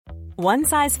One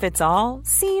size fits all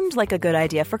seemed like a good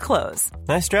idea for clothes.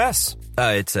 Nice dress.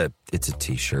 It's a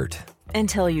t-shirt.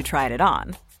 Until you tried it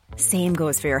on. Same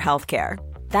goes for your healthcare.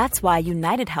 That's why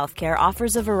United Healthcare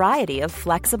offers a variety of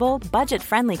flexible,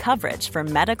 budget-friendly coverage for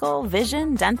medical,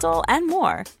 vision, dental, and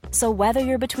more. So whether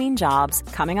you're between jobs,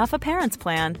 coming off a parent's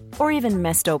plan, or even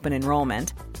missed open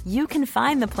enrollment, you can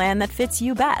find the plan that fits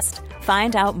you best.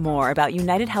 Find out more about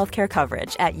United Healthcare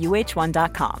coverage at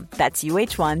uh1.com. That's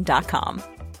uh1.com.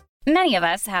 Many of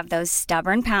us have those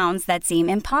stubborn pounds that seem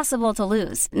impossible to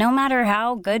lose, no matter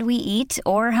how good we eat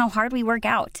or how hard we work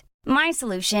out. My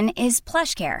solution is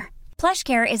PlushCare.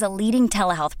 PlushCare is a leading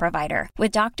telehealth provider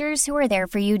with doctors who are there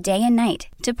for you day and night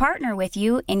to partner with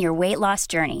you in your weight loss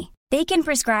journey. They can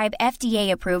prescribe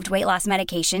FDA-approved weight loss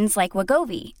medications like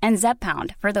Wegovy and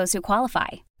Zepbound for those who qualify.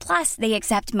 Plus, they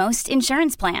accept most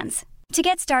insurance plans. To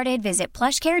get started, visit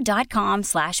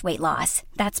plushcare.com/weightloss.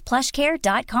 That's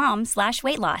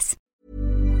plushcare.com/weightloss.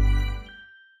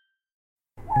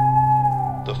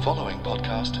 The following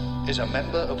podcast is a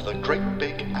member of the Great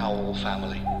Big Owl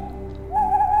family.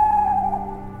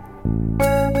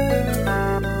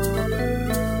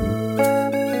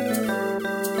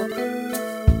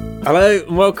 Hello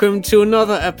and welcome to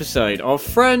another episode of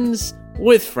Friends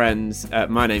with Friends.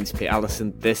 My name's Pete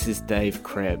Allison. This is Dave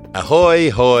Cribb. Ahoy,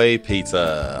 hoy,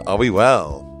 Peter. Are we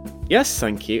well? Yes,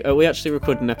 thank you. We actually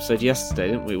recorded an episode yesterday,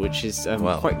 didn't we? Which is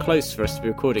quite close for us to be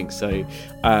recording. So,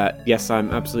 yes,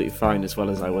 I'm absolutely fine as well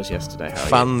as I was yesterday. How are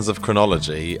Fans of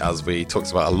chronology, as we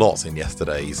talked about a lot in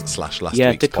yesterday's / last week's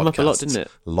it did come podcast. up a lot, didn't it?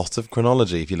 A lot of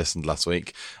chronology if you listened last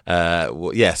week.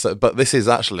 But this is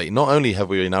actually, not only have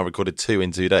we now recorded 2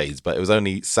 in 2 days, but it was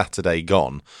only Saturday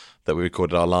gone that we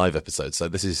recorded our live episode. So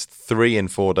this is 3 in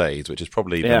 4 days, which is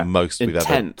probably the most we've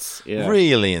intense, ever...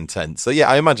 Really intense. So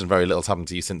I imagine very little's happened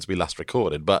to you since we last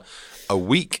recorded, but a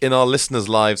week in our listeners'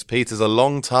 lives, Pete, is a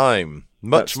long time.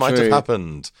 Much might have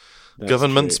happened.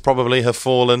 Governments probably have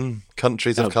fallen.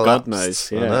 Countries have collapsed. God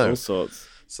knows. Yeah, all sorts.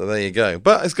 So there you go.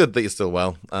 But it's good that you're still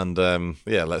well. And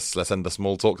let's end the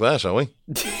small talk there, shall we?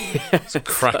 Let's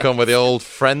crack on with the old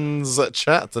friends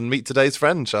chat and meet today's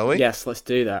friend, shall we? Yes, let's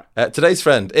do that. Today's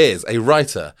friend is a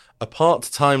writer, a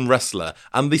part-time wrestler,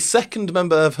 and the second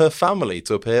member of her family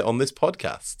to appear on this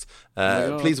podcast.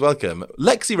 Please welcome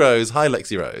Lexi Rose. Hi,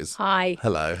 Lexi Rose. Hi.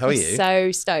 Hello. How are you?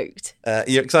 So stoked.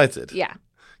 You're excited? Yeah.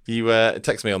 You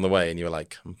texted me on the way and you were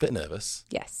like, I'm a bit nervous.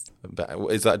 Yes.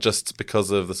 Is that just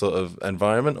because of the sort of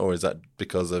environment, or is that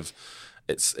because of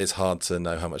it's hard to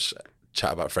know how much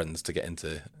chat about friends to get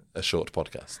into a short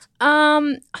podcast?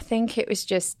 I think it's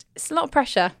a lot of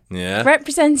pressure. Yeah.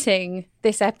 Representing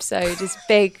this episode is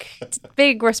big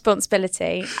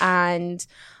responsibility, and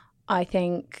I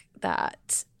think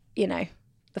that, the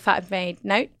fact I've made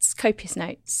notes, copious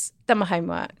notes, done my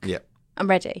homework. Yeah. I'm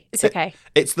ready. It's okay.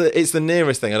 It's the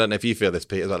nearest thing. I don't know if you feel this,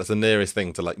 Pete, as well. It's the nearest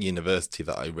thing to like university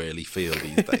that I really feel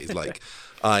these days. Like,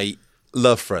 I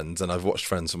love Friends and I've watched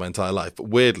Friends for my entire life, but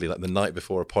weirdly, like the night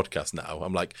before a podcast now,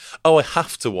 I'm like, oh, I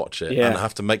have to watch it and I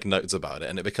have to make notes about it,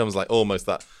 and it becomes like almost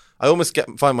that. I almost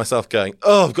find myself going,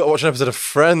 oh, I've got to watch an episode of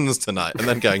Friends tonight, and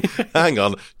then going, hang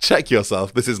on, check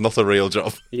yourself. This is not a real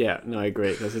job. Yeah, no, I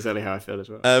agree. That's exactly how I feel as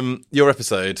well. Your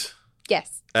episode.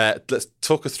 Yes. Let's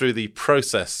talk us through the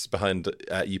process behind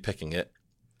you picking it,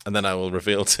 and then I will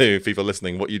reveal to people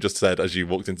listening what you just said as you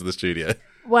walked into the studio.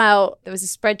 Well, there was a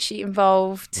spreadsheet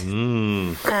involved.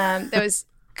 There was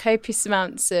copious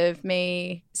amounts of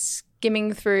me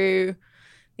skimming through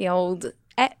the old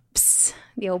EPs,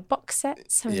 the old box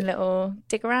sets, having a little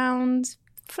dig around,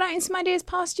 floating some ideas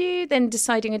past you, then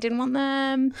deciding I didn't want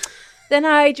them. Then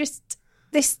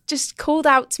this just called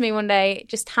out to me one day. It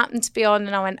just happened to be on,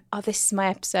 and I went, oh, this is my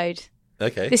episode.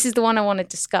 Okay. This is the one I want to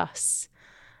discuss.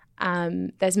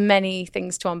 There's many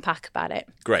things to unpack about it.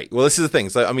 Great. Well, this is the thing.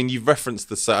 So, I mean, you've referenced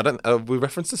we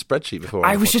referenced the spreadsheet before.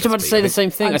 I was just about to say the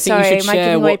same thing. I think sorry, you should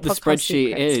share what the podcast spreadsheet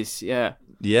secrets? is. Yeah.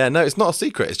 Yeah, no, it's not a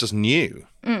secret. It's just new.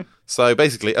 So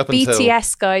basically, up until...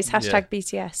 BTS, guys. Hashtag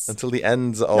BTS. Until the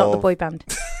end of... Not the boy band.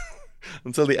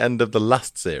 Until the end of the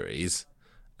last series,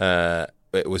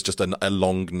 it was just a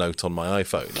long note on my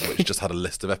iPhone, which just had a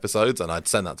list of episodes, and I'd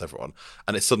send that to everyone.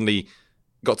 And it suddenly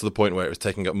got to the point where it was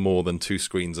taking up more than 2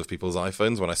 screens of people's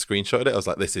iPhones. When I screenshotted it, I was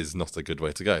like, this is not a good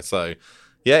way to go. So,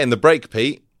 yeah, in the break,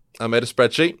 Pete, I made a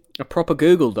spreadsheet. A proper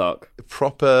Google Doc. A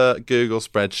proper Google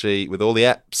spreadsheet with all the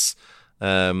EPs,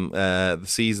 the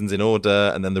seasons in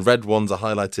order, and then the red ones are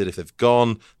highlighted if they've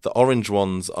gone. The orange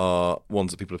ones are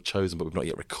ones that people have chosen but we've not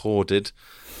yet recorded.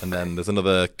 And then there's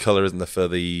another colour, isn't there, for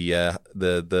the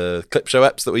clip show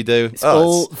EPs that we do. It's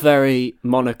all very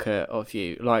Monica of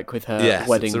you, like with her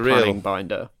wedding planning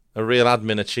binder. A real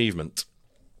admin achievement.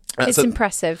 It's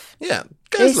impressive. Yeah.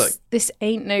 Guys, look. This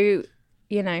ain't no,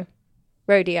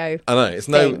 rodeo. I know. It's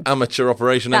no thing. amateur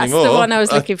operation That's anymore. the one I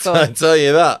was looking for. I tell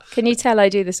you that. Can you tell I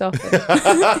do this often?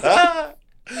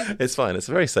 It's fine. It's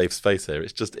a very safe space here.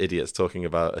 It's just idiots talking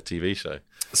about a TV show.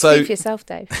 So Speak for yourself,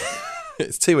 Dave.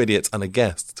 It's two idiots and a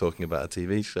guest talking about a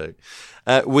TV show.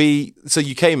 So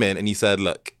you came in and you said,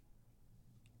 look,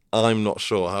 I'm not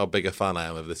sure how big a fan I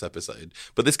am of this episode.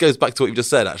 But this goes back to what you've just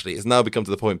said, actually. It's now become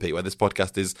to the point, Pete, where this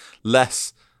podcast is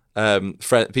less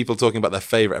people talking about their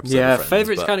favourite episode. Yeah, of Friends,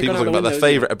 favourites but kind of people gone talking out about the their window,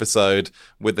 favourite episode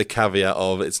with the caveat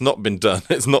of it's not been done,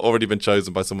 it's not already been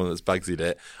chosen by someone that's Bagsied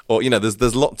it, or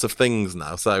there's lots of things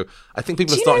now. So I think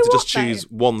people are starting to just choose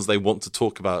ones they want to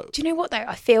talk about. Do you know what though?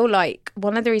 I feel like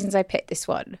one of the reasons I picked this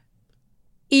one,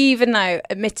 even though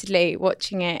admittedly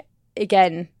watching it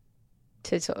again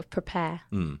to sort of prepare,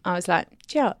 I was like,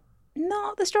 do you know what?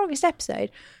 Not the strongest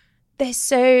episode.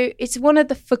 It's one of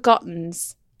the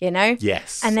forgottens.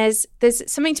 Yes. And there's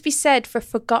something to be said for a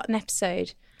forgotten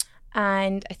episode.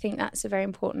 And I think that's a very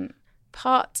important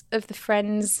part of the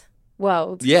Friends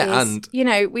world. Yeah, and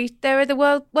there are the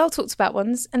well talked about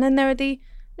ones, and then there are the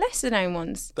lesser known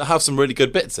ones that have some really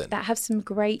good bits in. That have some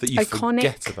great that you iconic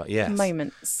forget about. Yes.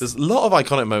 moments. There's a lot of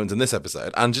iconic moments in this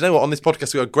episode. And do you know what? On this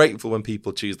podcast, we are grateful when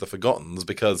people choose the forgottens,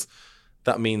 because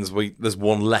that means there's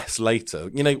one less later.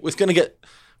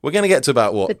 We're going to get to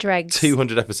about, the dregs.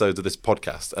 200 episodes of this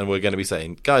podcast, and we're going to be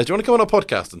saying, guys, do you want to come on our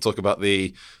podcast and talk about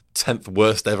the 10th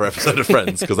worst ever episode of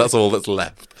Friends? Because that's all that's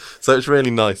left. So it's really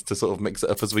nice to sort of mix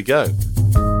it up as we go.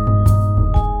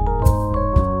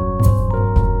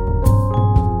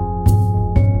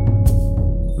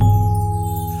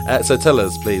 So tell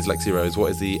us, please, Lexi Rose,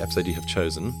 what is the episode you have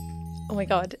chosen? Oh my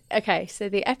God. Okay, so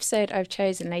the episode I've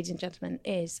chosen, ladies and gentlemen,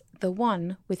 is The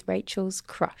One with Rachel's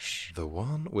Crush. The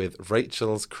One with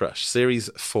Rachel's Crush, Series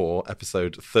 4,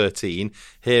 Episode 13.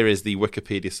 Here is the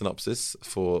Wikipedia synopsis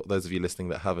for those of you listening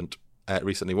that haven't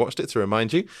recently watched it, to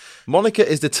remind you. Monica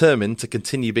is determined to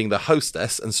continue being the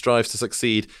hostess and strives to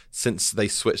succeed since they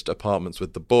switched apartments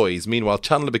with the boys. Meanwhile,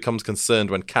 Chandler becomes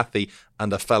concerned when Kathy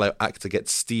and a fellow actor get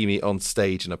steamy on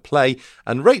stage in a play,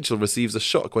 and Rachel receives a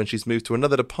shock when she's moved to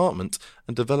another department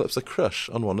and develops a crush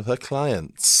on one of her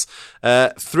clients.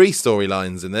 3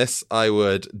 storylines in this. I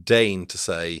would deign to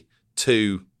say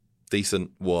 2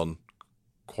 decent, 1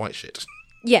 quite shit.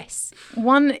 Yes.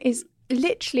 One is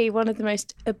literally one of the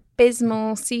most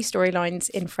abysmal C storylines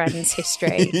in Friends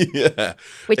history. Yeah.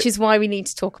 Which is why we need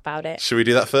to talk about it. Should we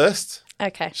do that first?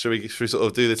 Okay. Should we sort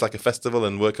of do this like a festival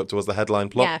and work up towards the headline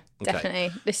plot? Yeah, definitely.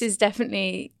 Okay. This is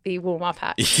definitely the warm-up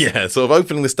act. Yeah, sort of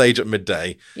opening the stage at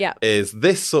midday. Yeah. Is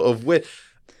this sort of weird?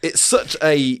 It's such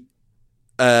a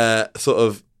sort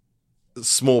of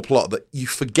small plot that you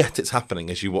forget it's happening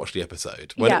as you watch the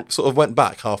episode. When it sort of went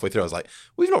back halfway through, I was like,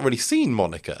 we've not really seen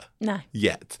Monica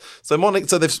yet. So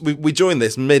we joined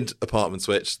this mid apartment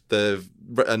switch.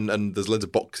 And there's loads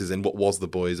of boxes in what was the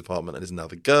boys' apartment and is now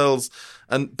the girls'.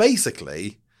 And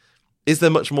basically, is there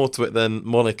much more to it than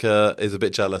Monica is a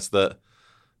bit jealous that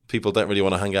people don't really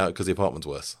want to hang out because the apartment's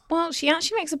worse? Well, she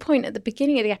actually makes a point at the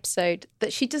beginning of the episode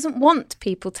that she doesn't want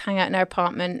people to hang out in her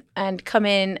apartment and come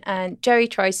in, and Joey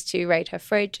tries to raid her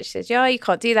fridge. She says, you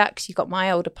can't do that because you've got my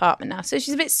old apartment now. So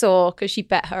she's a bit sore because she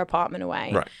bet her apartment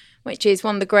away. Right. Which is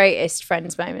one of the greatest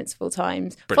Friends moments of all time,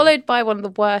 followed by one of the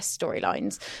worst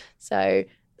storylines. So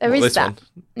there is that.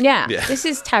 Yeah, this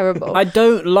is terrible. I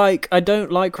don't like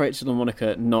Rachel and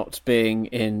Monica not being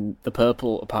in the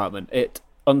purple apartment. It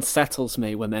unsettles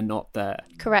me when they're not there.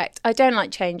 Correct. I don't like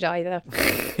change either.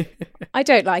 I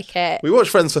don't like it. We watch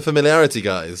Friends for familiarity,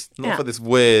 guys, not for this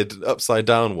weird upside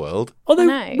down world.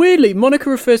 Although weirdly, Monica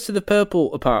refers to the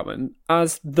purple apartment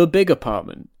as the big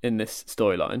apartment in this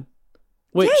storyline.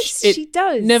 Which she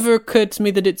does. Never occurred to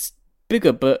me that it's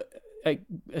bigger, but I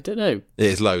don't know. It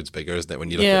is loads bigger, isn't it,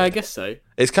 when you look at it? Yeah, I guess so.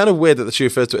 It's kind of weird that she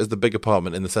refers to it as the big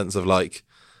apartment in the sense of like,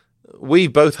 we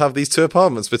both have these 2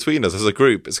 apartments between us as a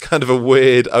group. It's kind of a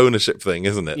weird ownership thing,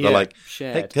 isn't it? Yeah, they're like,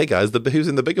 shared. hey guys, who's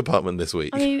in the big apartment this week?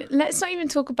 I mean, let's not even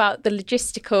talk about the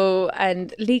logistical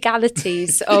and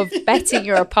legalities of betting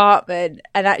your apartment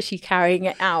and actually carrying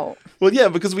it out. Well, yeah,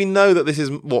 because we know that this is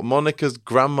Monica's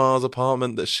grandma's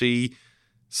apartment that she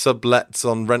sublets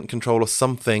on rent control or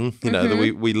something,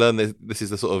 that we learn this is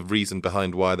the sort of reason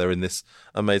behind why they're in this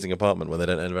amazing apartment when they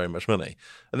don't earn very much money.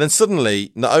 And then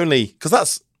suddenly, not only,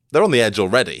 because they're on the edge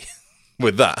already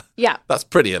with that. Yeah. That's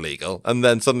pretty illegal. And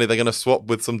then suddenly they're going to swap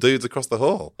with some dudes across the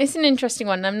hall. It's an interesting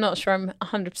one. I'm not sure I'm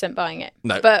 100% buying it.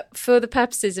 No. But for the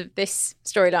purposes of this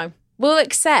storyline, we'll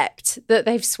accept that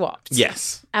they've swapped.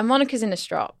 Yes. And Monica's in a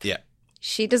strop. Yeah.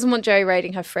 She doesn't want Joey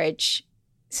raiding her fridge.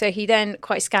 So he then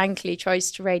quite skankily tries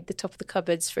to raid the top of the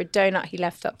cupboards for a donut he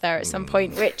left up there at some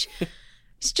point, which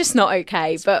is just not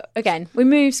okay. But again, we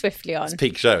move swiftly on. It's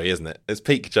peak Joey, isn't it? It's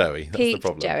peak Joey. That's the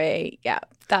problem. Peak Joey, yeah,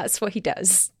 that's what he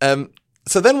does.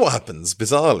 So then what happens,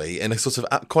 bizarrely, in a sort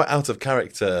of quite out of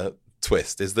character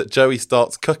twist, is that Joey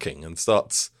starts cooking and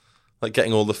starts like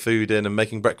getting all the food in and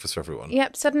making breakfast for everyone.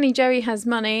 Yep, suddenly Joey has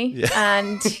money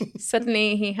and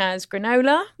suddenly he has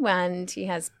granola and he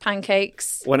has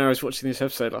pancakes. When I was watching this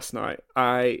episode last night,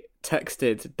 I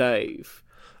texted Dave.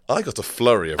 I got a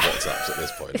flurry of WhatsApps at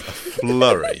this point. A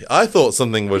flurry. I thought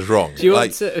something was wrong. Do you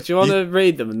want to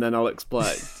read them and then I'll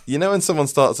explain? You know when someone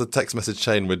starts a text message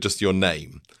chain with just your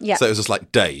name? Yeah. So it was just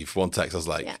like Dave, one text. I was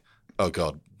like, oh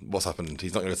God, what's happened?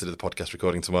 He's not going to do the podcast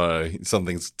recording tomorrow.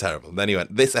 Something's terrible. And then he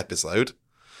went, this episode.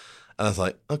 And I was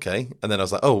like, okay. And then I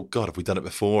was like, oh God, have we done it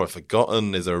before? I've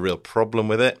forgotten. Is there a real problem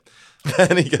with it?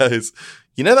 Then he goes,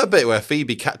 you know that bit where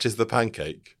Phoebe catches the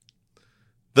pancake?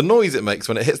 The noise it makes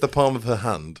when it hits the palm of her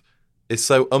hand is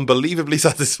so unbelievably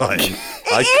satisfying.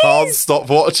 I can't stop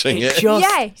watching it.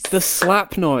 The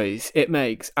slap noise it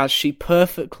makes as she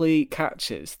perfectly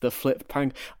catches the flipped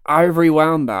pancake. I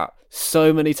rewound that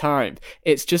so many times.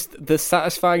 It's just the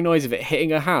satisfying noise of it hitting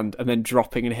her hand and then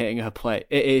dropping and hitting her plate.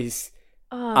 It is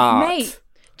art. Mate.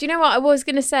 Do you know what I was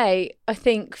going to say? I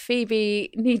think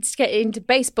Phoebe needs to get into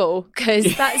baseball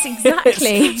because that's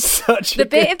exactly the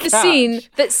bit of the scene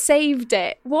that saved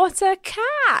it. What a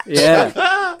catch!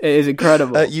 Yeah, it is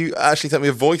incredible. You actually sent me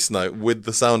a voice note with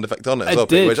the sound effect on it as well,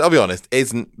 did. which I'll be honest,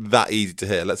 isn't that easy to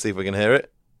hear. Let's see if we can hear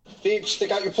it. Phoebe,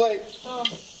 stick out your plate.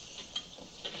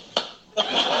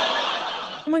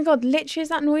 Oh my God, literally as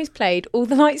that noise played, all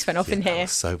the lights went off in here. That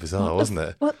was so bizarre, wasn't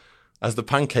it? What? As the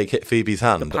pancake hit Phoebe's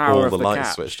hand, power all of the the lights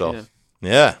catch, switched off.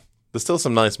 Yeah. There's still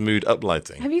some nice mood up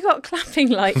lighting. Have you got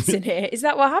clapping lights in here? Is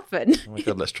that what happened? Oh my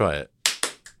God, let's try it.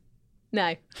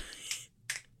 No.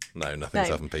 No, nothing's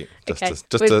happened, Pete. Just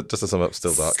Okay. to sum up,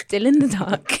 still dark. Still in the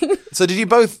dark. So did you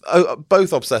both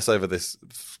obsess over this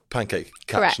pancake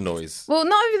catch Correct. noise? Well,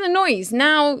 not over the noise.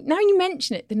 Now you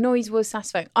mention it, the noise was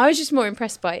satisfying. I was just more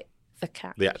impressed by the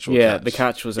catch. The actual the catch.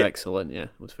 catch was excellent. Yeah, it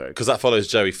was very good. Because that follows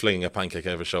Joey flinging a pancake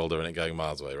over her shoulder and it going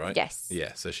miles away, right? Yes.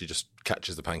 Yeah, so she just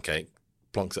catches the pancake,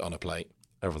 plonks it on a plate.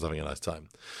 Everyone's having a nice time.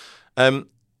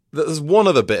 There's one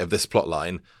other bit of this plot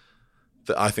line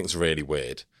that I think is really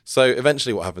weird. So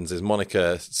eventually what happens is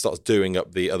Monica starts doing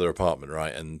up the other apartment,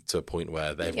 right? And to a point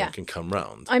where everyone can come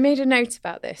round. I made a note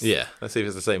about this. Yeah, let's see if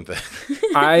it's the same thing.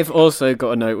 I've also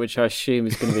got a note which I assume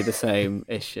is going to be the same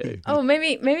issue. Oh,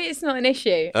 maybe it's not an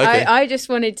issue. Okay. I just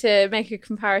wanted to make a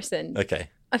comparison. Okay.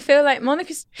 I feel like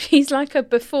she's like a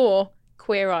before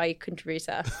Queer Eye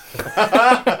contributor.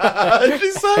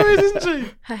 She so is, isn't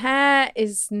she? Her hair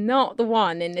is not the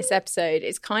one in this episode.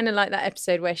 It's kind of like that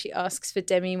episode where she asks for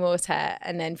Demi Moore's hair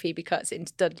and then Phoebe cuts it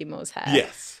into Dudley Moore's hair.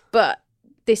 Yes. But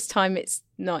this time it's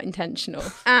not intentional.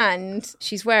 And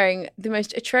she's wearing the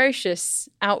most atrocious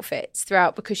outfits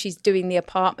throughout because she's doing the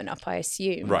apartment up, I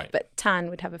assume. Right. But Tan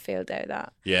would have a field day with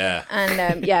that. Yeah.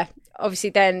 And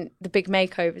obviously then the big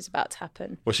makeover is about to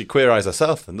happen. Well, she queer eyes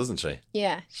herself then, doesn't she?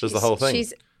 Yeah. She does the whole thing.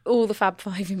 She's all the Fab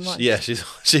Five in one. Yeah,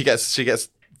 she gets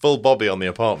full Bobby on the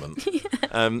apartment.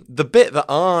 The bit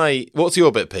that what's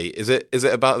your bit, Pete? Is it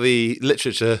about the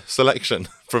literature selection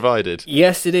provided?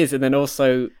 Yes, it is. And then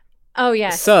also... Oh,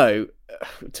 yes. So,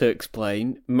 to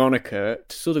explain, Monica,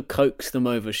 to sort of coax them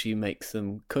over, she makes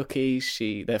them cookies.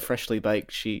 They're freshly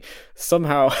baked. She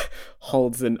somehow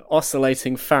holds an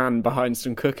oscillating fan behind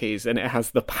some cookies, and it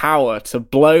has the power to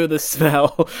blow the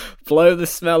smell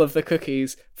of the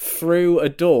cookies through a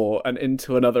door and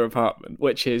into another apartment,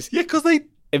 which is because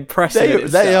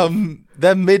impressive.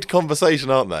 They're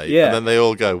mid-conversation, aren't they? Yeah. And then they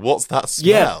all go, what's that smell?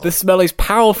 Yeah, the smell is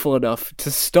powerful enough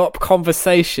to stop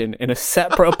conversation in a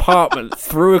separate apartment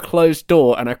through a closed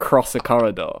door and across a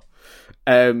corridor,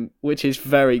 which is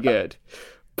very good.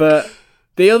 But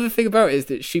the other thing about it is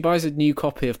that she buys a new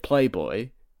copy of Playboy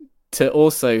to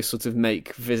also sort of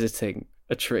make visiting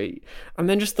a treat. And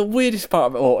then just the weirdest part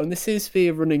of it all, and this seems to be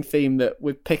a running theme that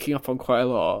we're picking up on quite a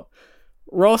lot,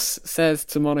 Ross says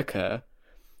to Monica...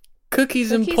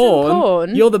 Cookies and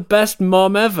porn, you're the best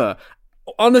mom ever.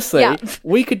 Honestly,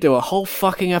 we could do a whole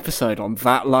fucking episode on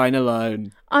that line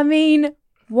alone. I mean,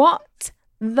 what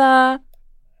the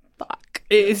fuck?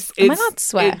 Am I allowed to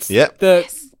swear? It's the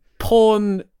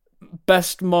porn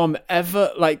best mom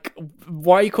ever. Like,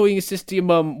 why are you calling your sister your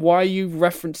mum? Why are you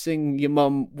referencing your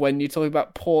mum when you're talking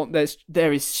about porn?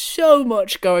 There is so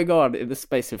much going on in the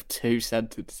space of 2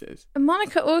 sentences. And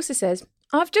Monica also says...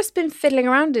 I've just been fiddling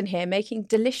around in here making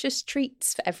delicious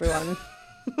treats for everyone.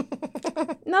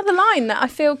 Another line that I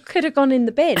feel could have gone in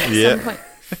the bin at some point.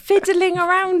 fiddling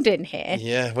around in here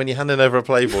Yeah, when you're handing over a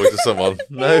Playboy to someone.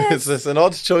 No, it's an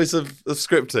odd choice of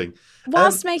scripting.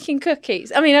 whilst making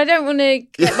cookies. I mean, I don't want to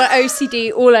get my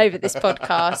OCD all over this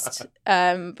podcast,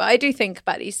 but I do think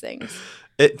about these things.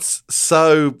 It's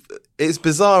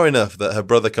bizarre enough that her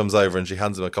brother comes over and she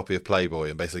hands him a copy of Playboy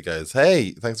and basically goes,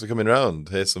 "Hey, thanks for coming round.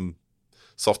 Here's some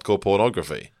softcore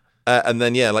pornography." And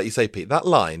then, yeah, like you say, Pete, that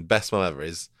line, best mum ever,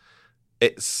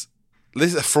 this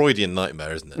is a Freudian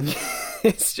nightmare, isn't it?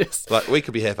 It's just Like, we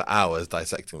could be here for hours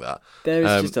dissecting that. there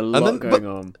is just a lot going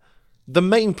on. The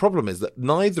main problem is that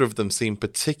neither of them seem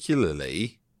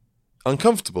particularly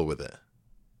uncomfortable with it.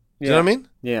 Do you know what I mean?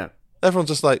 Yeah. Everyone's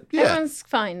just like, yeah, Everyone's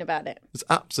fine about it. it's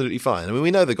absolutely fine. I mean,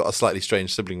 we know they've got a slightly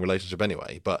strange sibling relationship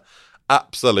anyway, but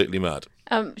absolutely mad.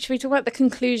 Should we talk about the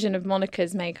conclusion of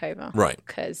Monica's makeover? Right.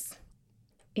 Because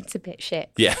it's a bit shit.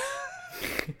 Yeah.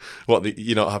 What,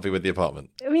 you're not happy with the apartment?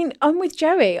 I mean, I'm with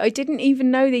Joey. I didn't even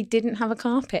know they didn't have a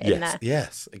carpet in there.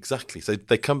 Yes, exactly. So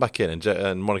they come back in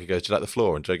and Monica goes, "Do you like the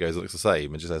floor?" And Joe goes, "It looks the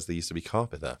same." And she says, "There used to be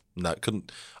carpet there." No,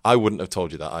 I wouldn't have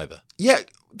told you that either. Yeah,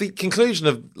 the conclusion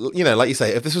of, like you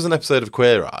say, if this was an episode of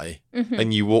Queer Eye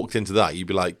and you walked into that, you'd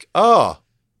be like,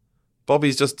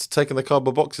 Bobby's just taken the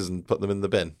cardboard boxes and put them in the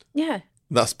bin. Yeah.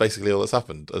 That's basically all that's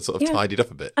happened. It's sort of tidied up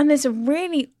a bit. And there's a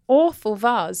really awful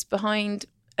vase behind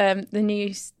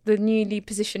the newly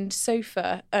positioned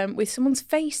sofa with someone's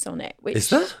face on it. Which, Is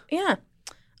there? Yeah.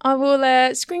 I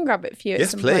will screen grab it for you at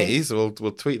Yes, some please. point.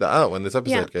 We'll tweet that out when this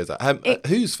episode goes out.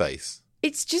 Whose face?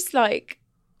 It's just like,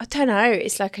 I don't know,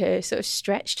 it's like a sort of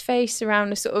stretched face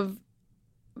around a sort of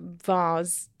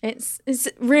vase. It's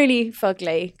really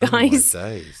fugly, guys. Oh my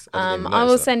days. I didn't even I will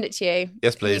notice that. send it to you.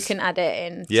 Yes, please. You can add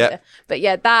it in. Yeah. But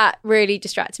yeah, that really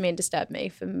distracted me and disturbed me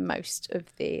for most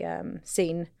of the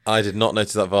scene. I did not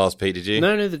notice that vase, Pete, did you?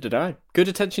 No, neither did I. Good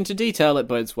attention to detail. It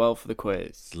bodes well for the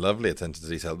quiz. Lovely attention to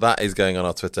detail. That is going on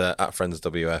our Twitter,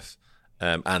 @FriendsWF.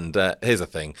 And here's the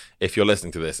thing. If you're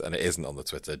listening to this and it isn't on the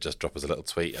Twitter, just drop us a little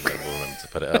tweet and then we'll remember to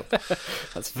put it up.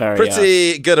 That's very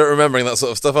Pretty good at remembering that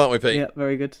sort of stuff, aren't we, Pete? Yeah,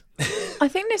 very good. I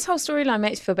think this whole storyline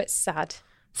makes me feel a bit sad.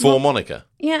 For Monica.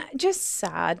 Yeah, just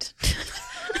sad.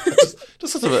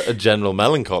 Just sort of a general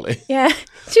melancholy. Yeah,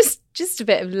 just a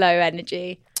bit of low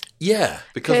energy. Yeah,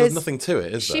 because there's nothing to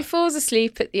it, is there? She falls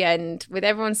asleep at the end with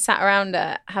everyone sat around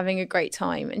her having a great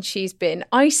time, and she's been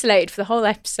isolated for the whole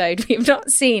episode. We've not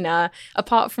seen her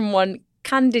apart from one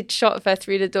candid shot of her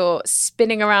through the door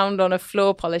spinning around on a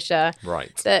floor polisher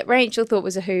that Rachel thought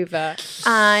was a Hoover,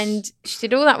 and she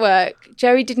did all that work.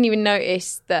 Joey didn't even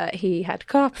notice that he had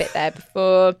carpet there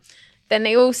before. Then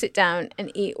they all sit down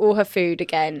and eat all her food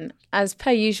again, as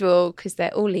per usual, because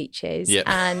they're all leeches. Yep.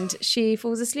 And she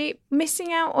falls asleep,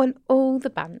 missing out on all the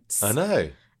bants. I know.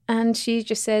 And she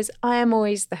just says, "I am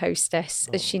always the hostess,"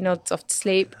 as she nods off to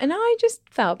sleep. And I just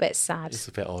felt a bit sad. It's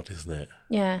a bit odd, isn't it?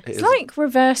 Yeah. It's like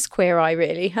reverse Queer Eye,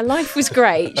 really. Her life was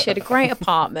great. She had a great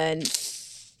apartment.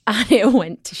 And it all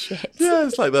went to shit. Yeah,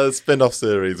 it's like the spin-off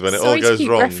series when it all Sorry goes to keep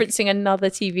wrong. referencing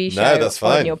another TV show No, that's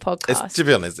fine. on your podcast. To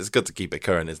be honest, it's good to keep it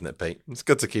current, isn't it, Pete? It's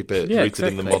good to keep it rooted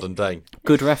in the modern day.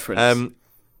 Good reference.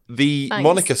 The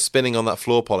Monica spinning on that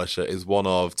floor polisher is one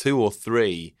of 2 or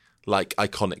 3 like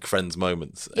iconic Friends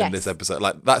moments in this episode.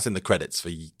 Like that's in the credits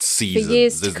for seasons, for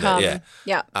years to isn't come. it?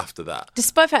 Yeah. After that,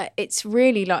 despite that, it's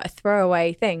really like a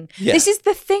throwaway thing. Yeah. This is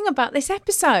the thing about this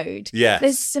episode. Yes.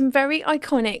 There's some very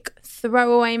iconic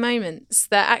throwaway moments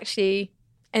that actually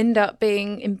end up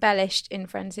being embellished in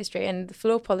Friends history, and the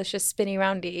floor polisher spinny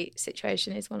roundy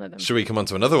situation is one of them. Should we come on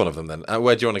to another one of them then?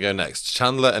 Where do you want to go next?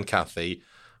 Chandler and Kathy,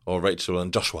 or Rachel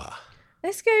and Joshua?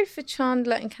 Let's go for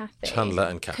Chandler and Kathy. Chandler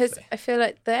and Kathy. Because I feel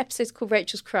like the episode's called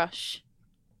Rachel's Crush.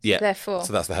 Yeah. Therefore.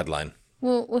 So that's the headline.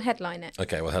 We'll headline it.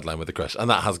 Okay, we'll headline with the crush. And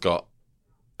that has got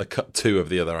 2 of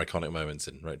the other iconic moments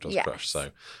in Rachel's Crush.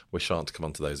 So we shan't come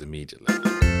on to those immediately.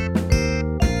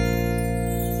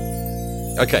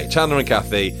 Okay, Chandler and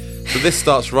Kathy. So this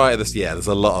starts right at this. Yeah, there's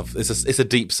a lot of. It's a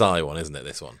deep sigh one, isn't it?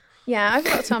 This one. Yeah, I've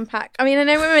got to unpack. I mean, I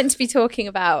know we're meant to be talking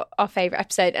about our favourite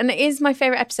episode, and it is my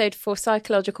favourite episode for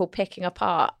psychological picking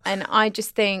apart. And I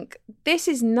just think this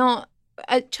is not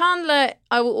Chandler.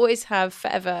 I will always have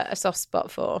forever a soft spot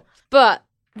for, but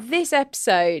this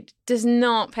episode does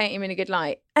not paint him in a good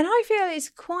light, and I feel it's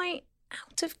quite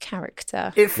out of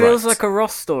character. It feels like a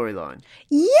Ross storyline.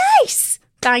 Yes.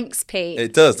 Thanks, Pete.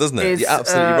 It does, doesn't it? It's, You're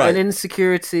absolutely right. An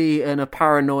insecurity and a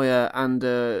paranoia and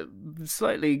a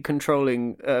slightly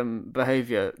controlling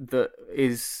behaviour that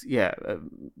is,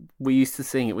 we're used to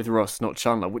seeing it with Ross, not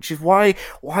Chandler, which is why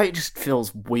it just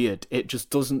feels weird. It just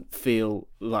doesn't feel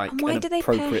like and why an do they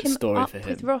pair appropriate him story up for him.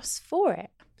 with Ross for it?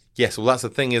 yes, well, that's the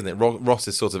thing, isn't it? Ross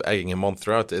is sort of egging him on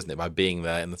throughout it, isn't it? By being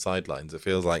there in the sidelines. It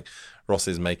feels like Ross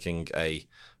is making a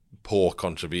poor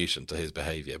contribution to his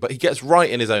behaviour. But he gets right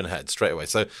in his own head straight away.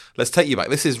 So let's take you back.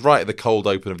 This is right at the cold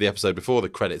open of the episode before the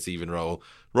credits even roll.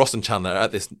 Ross and Chandler are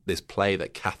at this play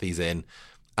that Kathy's in.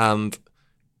 And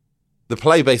the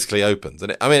play basically opens.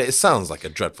 And it sounds like a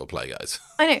dreadful play, guys.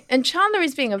 I know. And Chandler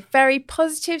is being a very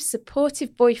positive,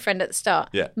 supportive boyfriend at the start.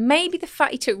 Yeah. Maybe the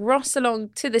fact he took Ross along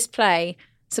to this play,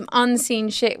 some unseen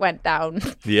shit went down.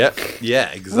 Yeah,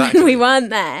 exactly. When we weren't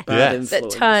there. Yeah. That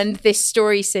turned this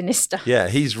story sinister. Yeah,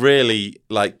 he's really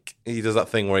like, he does that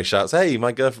thing where he shouts, "Hey,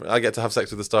 my girlfriend, I get to have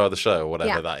sex with the star of the show," or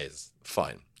whatever that is.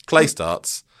 Fine. Play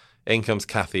starts. In comes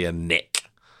Kathy and Nick.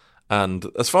 And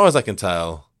as far as I can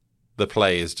tell, the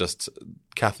play is just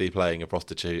Kathy playing a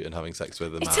prostitute and having sex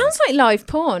with a man. It sounds like live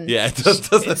porn. Yeah, it does,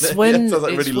 doesn't it? It sounds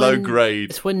like really low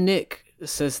grade. It's when Nick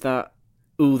says that,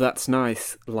 "Ooh, that's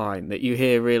nice" line that you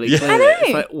hear really Yeah. clearly. I know.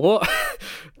 It's like, what?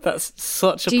 That's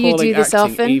such Do you appalling do this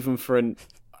acting, often? even for an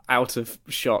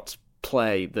out-of-shot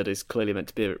play that is clearly meant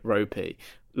to be a bit ropey.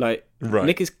 Like, Right.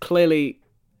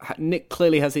 Nick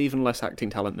clearly has even less acting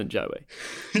talent than Joey.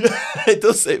 It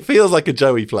does. It feels like a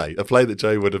Joey play, a play that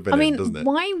Joey would have been I mean, in, doesn't it?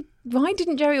 why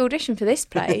didn't Joey audition for this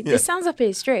play? This sounds up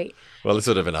his street. Well, this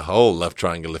would have been a whole love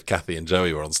triangle if Kathy and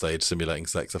Joey were on stage simulating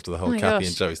sex after the whole Oh my Kathy gosh.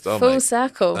 and Joey star. Full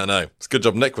circle. I know. It's a good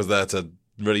job Nick was there to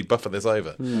really buffer this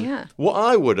over. Yeah. What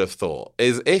I would have thought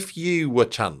is if you were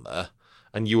Chandler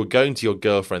and you were going to your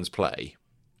girlfriend's play,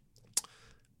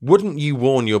 wouldn't you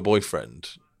warn your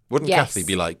boyfriend? Wouldn't Yes. Kathy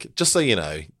be like, "Just so you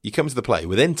know, you come to the play,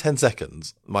 within 10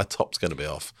 seconds, my top's going to be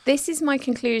off." This is my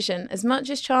conclusion. As much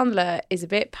as Chandler is a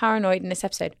bit paranoid in this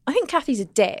episode, I think Kathy's a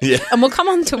dick. Yeah. And we'll come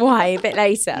on to why a bit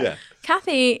later. Yeah.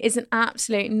 Kathy is an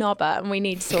absolute knobber and we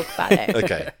need to talk about it.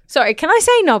 Okay. Sorry, can I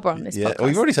say knobber on this Yeah. podcast? Well,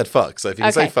 you've already said fuck, so if you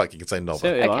can say Okay. fuck, you can say knob.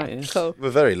 So do I, Okay, yeah. cool.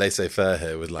 We're very laissez-faire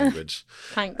here with language.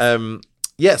 Thanks.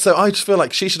 Yeah, so I just feel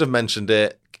like she should have mentioned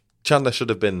it. Chandler should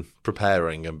have been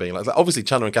preparing and being like, obviously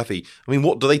Chandler and Kathy, I mean,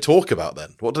 what do they talk about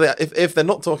then? What do they, if they're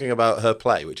not talking about her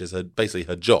play, which is basically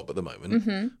her job at the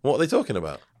moment, what are they talking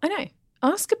about? I know.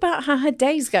 Ask about how her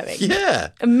day's going. Yeah.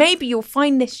 And maybe you'll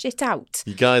find this shit out.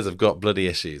 You guys have got bloody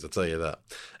issues, I'll tell you that.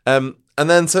 And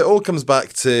then so it all comes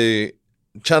back to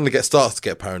Chandler starts to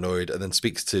get paranoid and then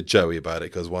speaks to Joey about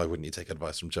it because why wouldn't you take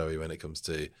advice from Joey when it comes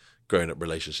to growing up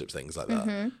relationships, things like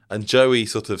that? And Joey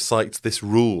sort of cites this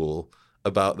rule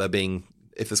about there being,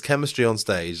 if there's chemistry on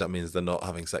stage, that means they're not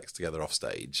having sex together off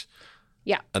stage.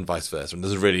 Yeah. And vice versa. And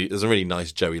there's a really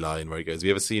nice Joey line where he goes, "Have you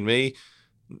ever seen me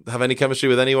have any chemistry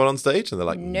with anyone on stage?" And they're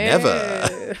like,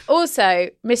 "Never." Also,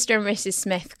 Mr. and Mrs.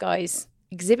 Smith, guys.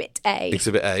 Exhibit A.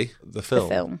 Exhibit A, the The film.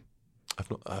 film.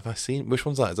 Have I seen, which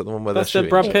one's that? Is that the one where That's they're the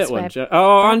shooting? Brad Pitt It's one. where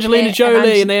Oh, Brad Angelina Pitt Jolie,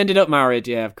 and and they ended up married.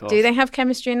 Yeah, of course. Do they have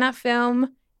chemistry in that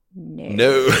film? No.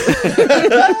 No.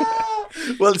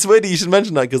 Well, it's weird you should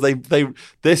mention that because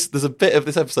there's a bit of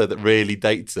this episode that really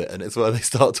dates it, and it's where they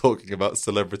start talking about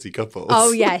celebrity couples.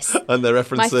 Oh, yes. And they're My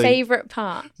referencing, favourite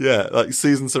part. yeah, like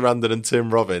Susan Sarandon and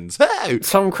Tim Robbins. Hey!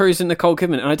 Tom Cruise and Nicole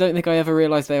Kidman, and I don't think I ever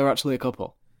realised they were actually a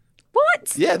couple.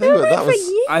 What? Yeah, they Been were- around that for was-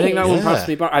 years. I think that one Yeah. passed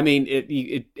me by. I mean,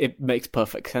 it makes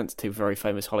perfect sense. Two very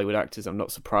famous Hollywood actors. I'm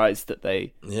not surprised that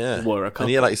they Yeah. were a couple.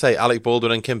 And yeah, like you say, Alec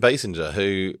Baldwin and Kim Basinger,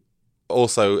 who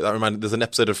also, that reminded, there's an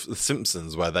episode of The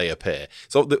Simpsons where they appear.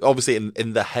 So obviously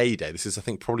in the heyday, this is, I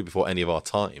think, probably before any of our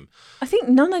time. I think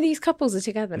none of these couples are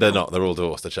together They're now. not, they're all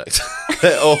divorced, I checked.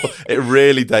 It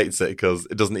really dates it because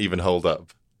it doesn't even hold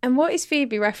up. And what is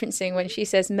Phoebe referencing when she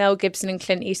says Mel Gibson and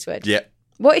Clint Eastwood? Yeah.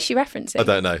 What is she referencing? I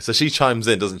don't know. So she chimes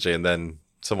in, doesn't she? And then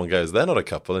someone goes, "They're not a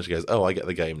couple." And she goes, "Oh, I get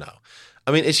the game now."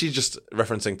 I mean, is she just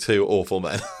referencing two awful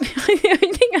men? I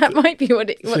think that might be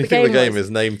what I the think game the game was.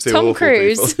 is name two Tom awful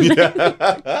Cruise. people.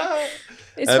 Yeah.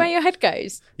 It's where your head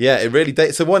goes. Yeah, it really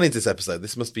dates. So when is this episode?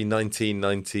 This must be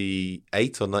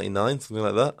 1998 or 99, something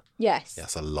like that. Yes. Yeah,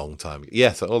 that's a long time ago.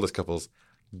 Yeah, so all this couple's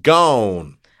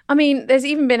gone. I mean, there's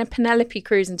even been a Penelope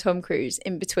Cruz and Tom Cruise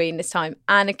in between this time,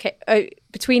 and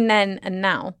between then and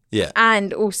now. Yeah.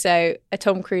 And also a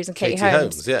Tom Cruise and Katie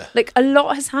Holmes. yeah. Like a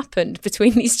lot has happened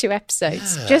between these two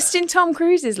episodes, just in Tom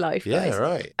Cruise's life. Yeah, guys.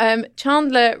 right.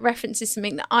 Chandler references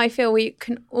something that I feel we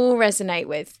can all resonate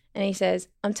with, and he says,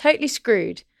 "I'm totally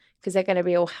screwed because they're going to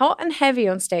be all hot and heavy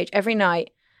on stage every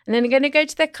night, and then they're going to go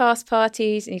to their cast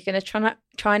parties, and he's going to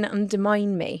try and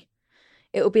undermine me.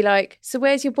 It will be like, so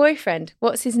where's your boyfriend?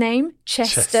 What's his name?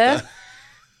 Chester.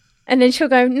 And then she'll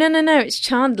go, no, it's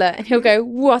Chandler. And he'll go,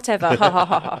 whatever, ha, ha,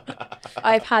 ha, ha.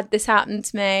 I've had this happen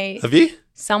to me. Have you?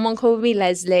 Someone called me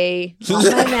Leslie. Not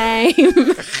my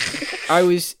name. I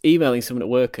was emailing someone at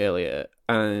work earlier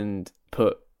and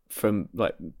put from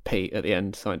like Pete at the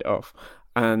end, signed it off.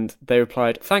 And they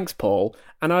replied, "Thanks, Paul."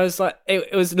 And I was like,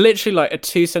 it was literally like a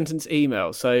 2-sentence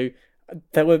email. So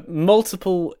there were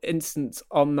multiple instances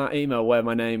on that email where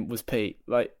my name was Pete.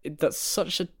 Like, that's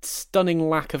such a stunning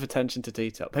lack of attention to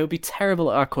detail. They would be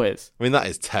terrible at our quiz. I mean, that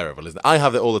is terrible, isn't it? I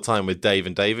have it all the time with Dave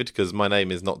and David because my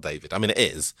name is not David. I mean, it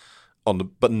is,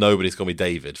 but nobody's called me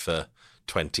David for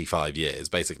 25 years,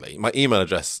 basically. My email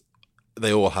address,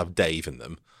 they all have Dave in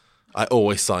them. I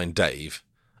always sign Dave.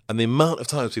 And the amount of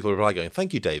times people reply going,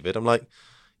 "Thank you, David," I'm like,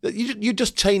 you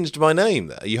just changed my name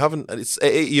there. You haven't.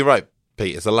 You're right,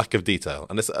 Pete. It's a lack of detail,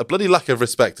 and it's a bloody lack of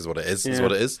respect, is what it is. Yeah. Is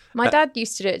what it is. My dad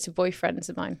used to do it to boyfriends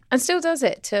of mine, and still does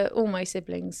it to all my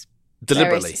siblings,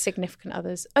 deliberately, significant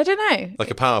others. I don't know,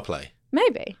 like a power play,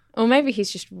 maybe, or maybe he's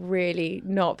just really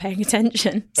not paying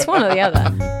attention. It's one or the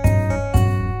other.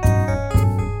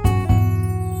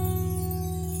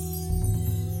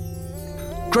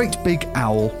 Great Big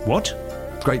Owl. What?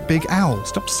 Great Big Owl.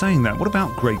 Stop saying that. What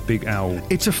about Great Big Owl?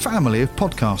 It's a family of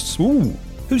podcasts. Ooh,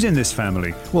 who's in this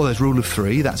family? Well, there's Rule of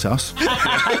Three, that's us.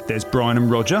 There's Brian and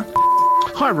Roger.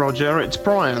 Hi, Roger, it's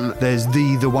Brian. There's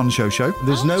The One Show Show.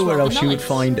 There's nowhere else you would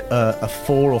find a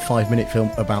 4 or 5 minute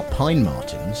film about pine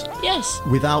martens. Yes.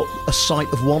 Without a sight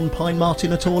of one pine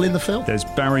marten at all in the film. There's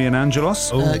Barry and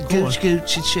Angelos. Gooch,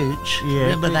 Gooch, Chooch. Yeah.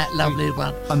 Remember that lovely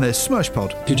one? And there's Smirch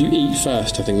Pod. Could you eat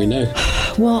first? I think we know.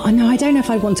 Well, no, I don't know if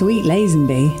I'd want to eat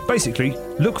Lazenby. Basically,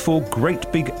 look for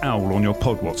Great Big Owl on your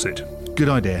pod. What's it? Good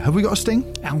idea. Have we got a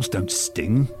sting? Owls don't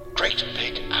sting.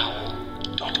 GreatBigOwl.com.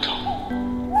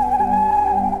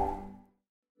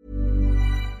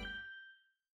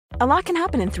 A lot can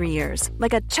happen in 3 years,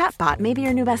 like a chatbot may be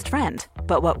your new best friend.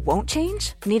 But what won't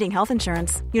change? Needing health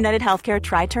insurance. United Healthcare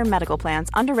Tri-Term Medical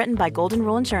Plans, underwritten by Golden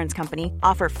Rule Insurance Company,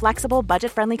 offer flexible,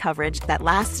 budget-friendly coverage that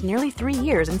lasts nearly 3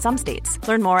 years in some states.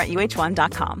 Learn more at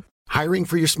UH1.com. Hiring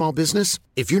for your small business?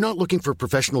 If you're not looking for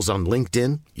professionals on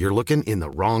LinkedIn, you're looking in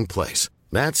the wrong place.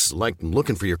 That's like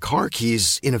looking for your car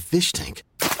keys in a fish tank.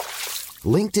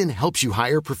 LinkedIn helps you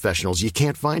hire professionals you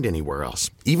can't find anywhere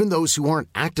else, even those who aren't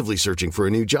actively searching for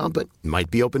a new job but might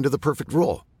be open to the perfect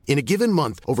role. In a given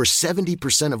month, over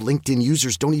 70% of LinkedIn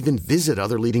users don't even visit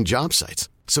other leading job sites.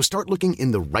 So start looking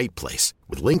in the right place.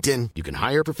 With LinkedIn, you can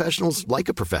hire professionals like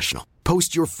a professional.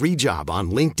 Post your free job on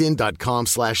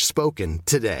linkedin.com/spoken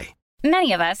today.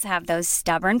 Many of us have those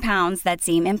stubborn pounds that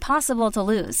seem impossible to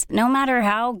lose, no matter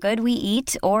how good we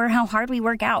eat or how hard we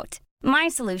work out. My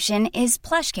solution is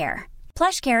PlushCare.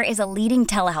 PlushCare is a leading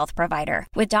telehealth provider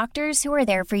with doctors who are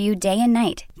there for you day and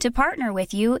night to partner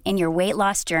with you in your weight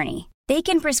loss journey. They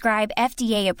can prescribe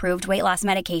FDA-approved weight loss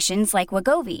medications like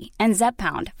Wegovy and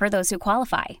Zepbound for those who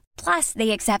qualify. Plus,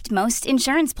 they accept most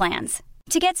insurance plans.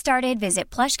 To get started, visit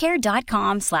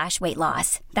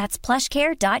plushcare.com/weightloss. That's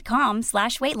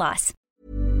plushcare.com/weightloss.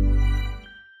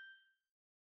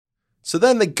 So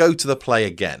then they go to the play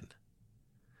again.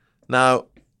 Now,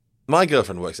 my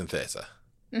girlfriend works in theatre.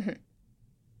 Mm-hmm.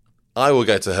 I will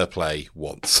go to her play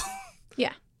once.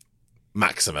 Yeah.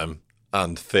 Maximum.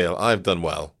 And feel I've done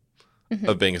well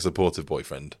of being a supportive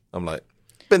boyfriend. I'm like,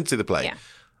 been to the play. Yeah.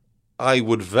 I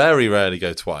would very rarely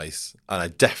go twice, and I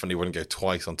definitely wouldn't go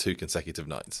twice on 2 consecutive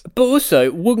nights. But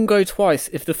also, wouldn't go twice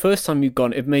if the first time you've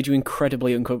gone, it made you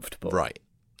incredibly uncomfortable. Right.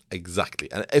 Exactly.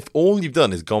 And if all you've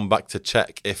done is gone back to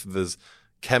check if there's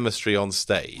chemistry on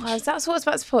stage. Well, that's what I was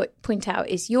about to point out,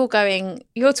 is you're talking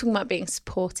about being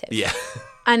supportive. Yeah.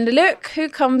 And look who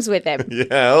comes with him.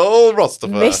 Yeah, old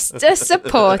Rostopher. Mr.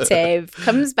 Supportive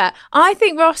comes back. I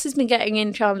think Ross has been getting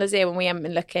in Chandler's ear when we haven't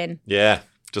been looking. Yeah,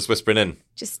 just whispering in.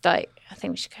 Just like, I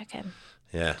think we should go again.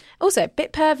 Yeah. Also, a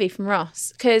bit pervy from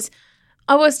Ross, because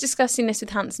I was discussing this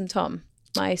with Handsome Tom,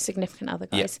 my significant other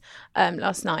guys,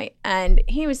 last night, and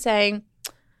he was saying,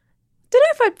 don't know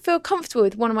if I'd feel comfortable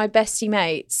with one of my bestie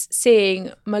mates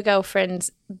seeing my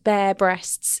girlfriend's bare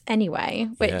breasts anyway,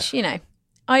 which, you know,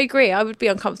 I agree. I would be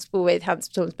uncomfortable with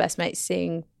Handsome Tom's best mates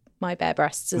seeing my bare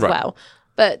breasts as well.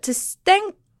 But to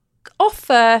then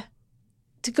offer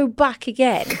to go back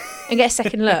again and get a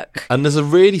second look. And there's a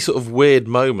really sort of weird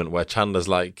moment where Chandler's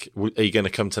like, are you going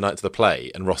to come tonight to the play?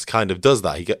 And Ross kind of does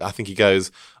that. I think he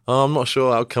goes, oh, I'm not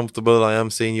sure how comfortable I am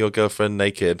seeing your girlfriend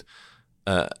naked.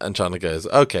 And Chandler goes,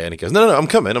 okay. And he goes, no, I'm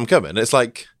coming. And it's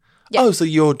like, oh, so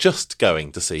you're just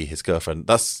going to see his girlfriend.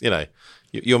 That's, you know,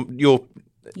 you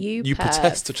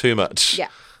protest too much. Yeah.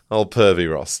 Old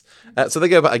pervy Ross. So they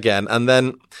go back again, and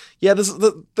then there's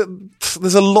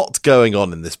a lot going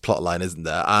on in this plot line, isn't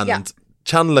there? And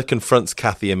Chandler confronts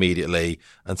Kathy immediately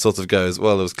and sort of goes,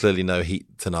 well, there was clearly no heat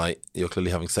tonight. You're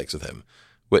clearly having sex with him,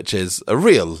 which is a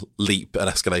real leap and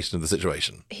escalation of the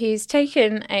situation. He's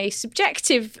taken a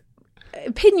subjective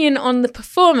opinion on the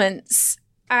performance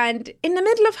and in the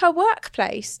middle of her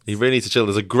workplace. You really need to chill.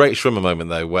 There's a great Schwimmer moment,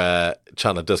 though, where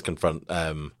Chandler does confront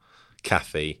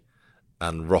Kathy,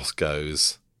 and Ross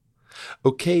goes,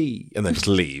 okay, and then just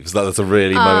leaves. That's a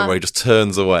really moment where he just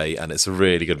turns away, and it's a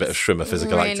really good bit of Schwimmer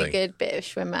physical acting. Really good bit of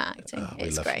Schwimmer acting.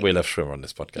 It's great. We love Schwimmer on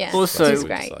this podcast. Yeah, also,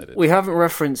 great. We haven't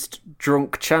referenced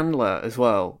drunk Chandler as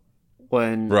well.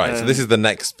 So this is the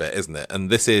next bit, isn't it? And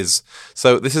this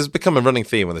has become a running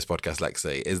theme on this podcast,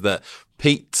 Lexi, is that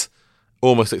Pete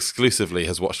almost exclusively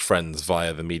has watched Friends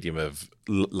via the medium of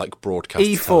like broadcast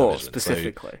E4 television.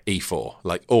 specifically. So E4,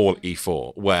 like all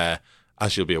E4, where,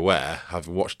 as you'll be aware,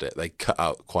 having watched it, they cut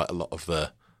out quite a lot of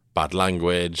the bad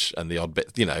language and the odd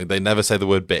bit. You know, they never say the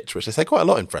word bitch, which they say quite a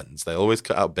lot in Friends. They always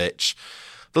cut out bitch.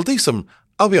 They'll do some,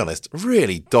 I'll be honest,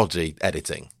 really dodgy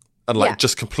editing. And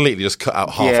just completely just cut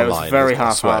out half a line. Yeah, it was very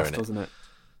half-assed, wasn't it?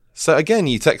 So again,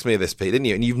 you texted me this, Pete, didn't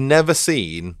you? And you've never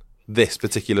seen this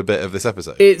particular bit of this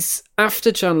episode. It's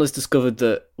after Chandler's discovered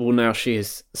that, well, now she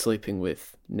is sleeping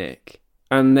with Nick.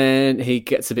 And then he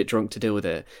gets a bit drunk to deal with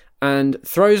it and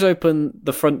throws open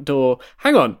the front door.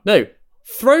 Hang on, no.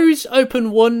 Throws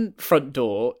open one front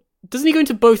door. Doesn't he go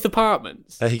into both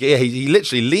apartments? He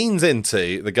literally leans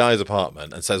into the guy's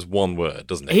apartment and says one word,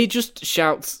 doesn't he? He just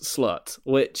shouts slut,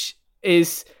 which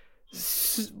is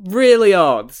really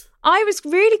odd. I was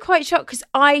really quite shocked because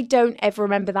I don't ever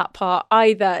remember that part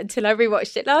either until I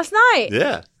rewatched it last night.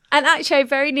 Yeah. And actually, I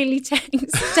very nearly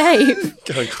texted Dave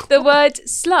the word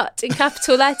slut in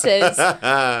capital letters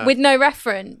with no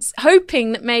reference,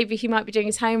 hoping that maybe he might be doing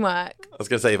his homework. I was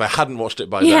going to say, if I hadn't watched it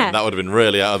by then, that would have been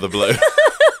really out of the blue.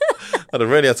 I'd have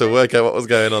really had to work out what was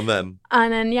going on then.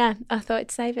 And then, I thought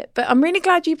I'd save it. But I'm really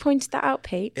glad you pointed that out,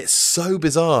 Pete. It's so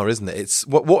bizarre, isn't it? It's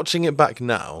watching it back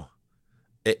now,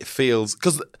 it feels...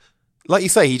 Because, like you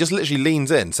say, he just literally leans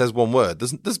in, says one word.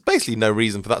 There's basically no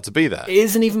reason for that to be there. It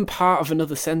isn't even part of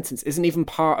another sentence. It isn't even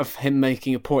part of him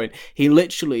making a point. He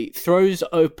literally throws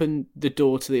open the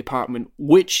door to the apartment,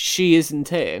 which she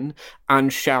isn't in,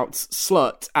 and shouts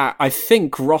slut at, I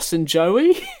think, Ross and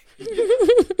Joey.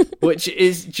 Which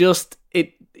is just...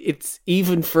 It's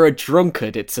even for a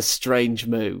drunkard, it's a strange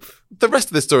move. The rest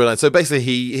of the storyline, so basically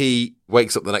he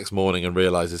wakes up the next morning and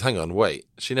realises, hang on, wait,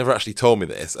 she never actually told me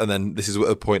this. And then this is at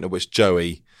the point at which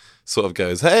Joey sort of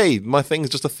goes, hey, my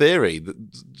thing's just a theory.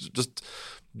 Just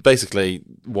basically,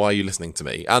 why are you listening to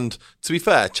me? And to be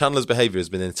fair, Chandler's behaviour has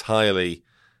been entirely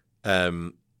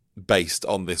based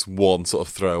on this one sort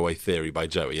of throwaway theory by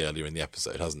Joey earlier in the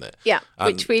episode, hasn't it? Yeah,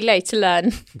 and which we later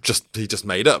learn. He just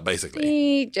made up, basically.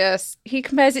 He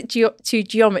compares it to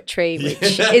geometry,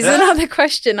 which is another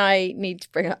question I need to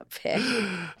bring up here.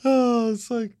 Oh, it's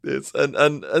like this, and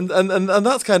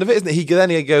that's kind of it, isn't it?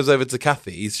 He goes over to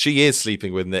Kathy's. She is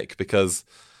sleeping with Nick because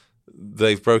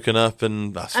they've broken up,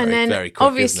 and that's very quick,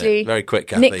 obviously, isn't it? Very quick,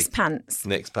 Kathy. Nick's pants.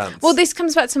 Well, this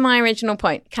comes back to my original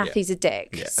point. Kathy's a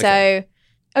dick. Yeah, so.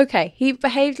 Okay, he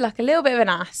behaved like a little bit of an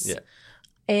ass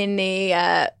in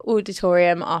the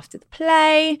auditorium after the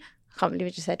play. I can't believe I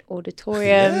just said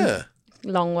auditorium. Yeah.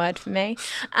 Long word for me.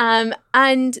 And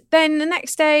then the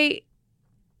next day,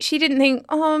 she didn't think,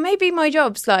 oh, maybe my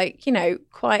job's like,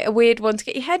 quite a weird one to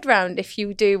get your head round if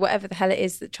you do whatever the hell it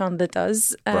is that Chandler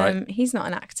does. Right. He's not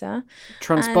an actor.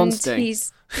 Transponsting.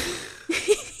 He's...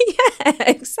 Yeah,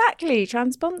 exactly.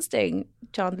 Transponsting,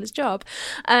 Chandler's job.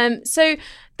 So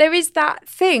there is that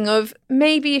thing of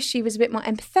maybe if she was a bit more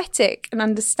empathetic and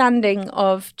understanding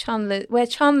of Chandler, where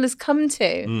Chandler's come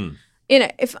to,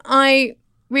 if I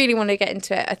really want to get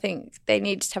into it, I think they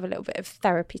need to have a little bit of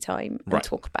therapy time and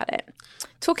talk about it.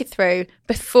 Talk it through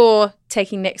before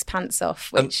taking Nick's pants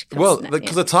off, which...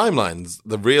 because the timeline's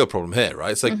the real problem here,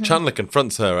 right? So Chandler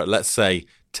confronts her at, let's say,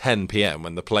 10 p.m.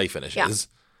 when the play finishes,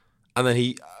 and then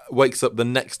he wakes up the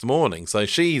next morning. So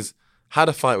she's had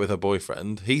a fight with her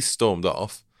boyfriend, he's stormed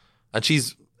off, and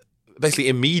she's basically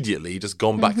immediately just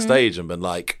gone backstage and been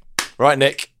like, right,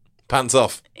 Nick, pants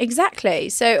off. Exactly.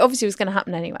 So obviously it was going to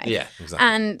happen anyway. Yeah, exactly.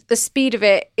 And the speed of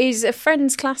it is a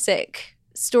Friends classic,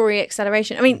 story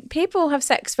acceleration. I mean, people have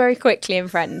sex very quickly in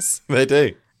Friends. They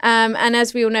do. And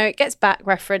as we all know, it gets back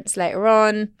referenced later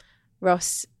on.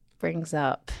 Ross brings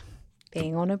up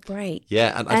being on a break.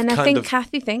 Yeah, and I think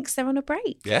Kathy thinks they're on a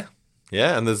break. Yeah.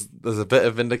 Yeah, and there's a bit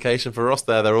of vindication for Ross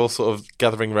there. They're all sort of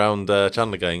gathering around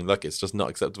Chandler going, look, it's just not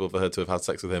acceptable for her to have had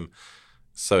sex with him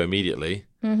so immediately.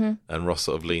 Mm-hmm. And Ross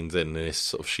sort of leans in his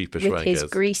sort of sheepish way. With his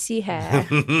greasy hair.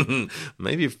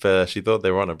 Maybe if she thought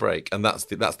they were on a break. And that's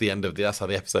the end of that's how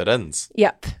the episode ends.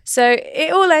 Yep. So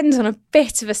it all ends on a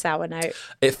bit of a sour note.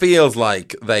 It feels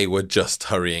like they were just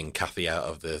hurrying Kathy out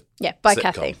of the bye, sitcom.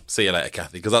 Kathy. See you later,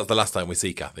 Kathy. Because that's the last time we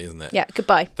see Kathy, isn't it? Yeah,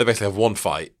 goodbye. They basically have one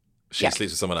fight. She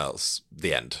sleeps with someone else.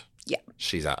 The end. Yeah.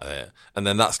 She's out of here. And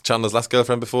then that's Chandler's last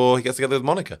girlfriend before he gets together with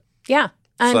Monica. Yeah.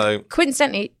 And So-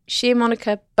 coincidentally, she and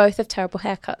Monica both have terrible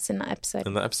haircuts in that episode.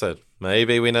 In that episode.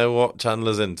 Maybe we know what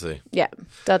Chandler's into. Yeah,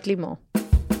 Dudley Moore.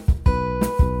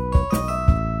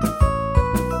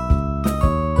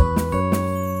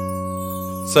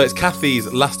 So it's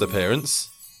Kathy's last appearance,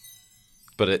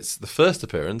 but it's the first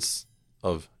appearance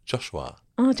of Joshua.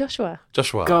 Oh, Joshua.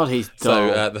 God, he's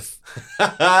dull. So,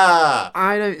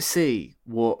 I don't see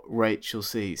what Rachel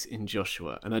sees in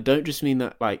Joshua, and I don't just mean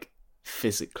that like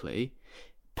physically.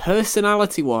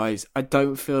 Personality-wise, I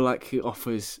don't feel like he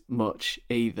offers much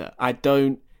either. I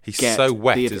don't. He's get so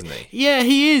wet, the- isn't he? Yeah,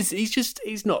 he is.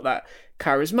 He's not that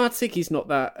charismatic. He's not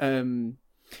that.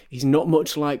 He's not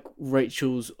much like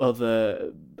Rachel's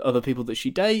other people that she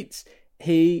dates.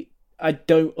 I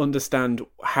don't understand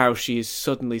how she is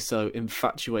suddenly so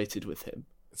infatuated with him.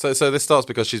 So this starts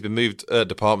because she's been moved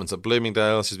departments at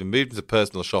Bloomingdale. She's been moved into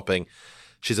personal shopping.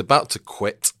 She's about to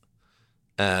quit.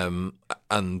 And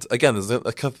again, there's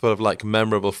a couple of like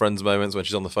memorable Friends moments when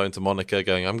she's on the phone to Monica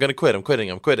going, I'm going to quit, I'm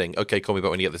quitting. Okay, call me back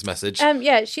when you get this message.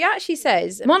 Yeah, she actually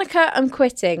says, Monica, I'm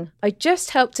quitting. I just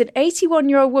helped an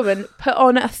 81-year-old woman put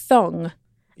on a thong,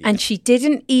 and she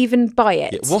didn't even buy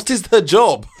it. Yeah, what is her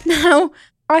job? Now,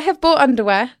 I have bought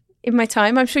underwear in my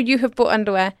time. I'm sure you have bought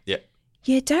underwear. Yeah.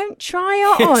 You don't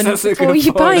try it on That's a before good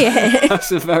you buy point. it.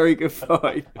 That's a very good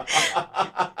point.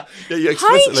 Yeah, you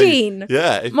explicitly- Hygiene.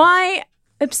 Yeah. My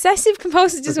obsessive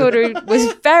compulsive disorder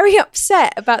was very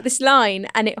upset about this line,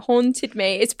 and it haunted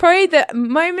me. It's probably the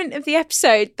moment of the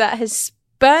episode that has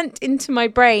burnt into my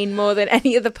brain more than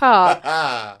any other part.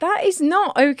 That is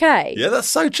not okay. Yeah, that's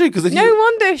so true. Because No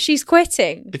wonder she's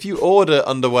quitting. if you order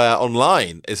underwear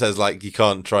online, it says like you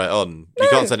can't try it on. You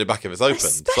can't send it back if it's open.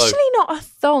 Especially not a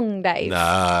thong, Dave.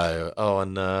 No. Oh,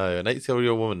 no. An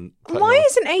 80-year-old woman. Why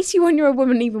is an 81-year-old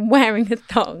woman even wearing a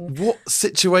thong? What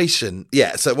situation?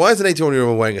 Yeah, so why is an 81-year-old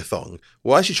woman wearing a thong?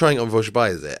 Why is she trying it on before she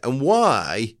buys it? And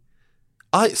why...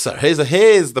 So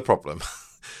here's the problem.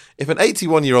 If an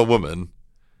 81-year-old woman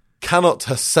cannot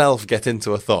herself get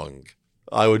into a thong,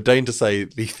 I would deign to say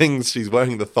the things she's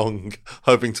wearing the thong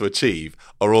hoping to achieve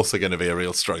are also going to be a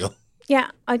real struggle. Yeah,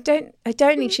 I don't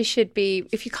think she should be.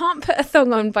 If you can't put a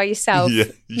thong on by yourself, Yeah,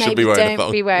 you should maybe be wearing a don't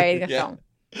thong. be wearing a Yeah. thong.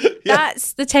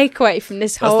 That's the takeaway from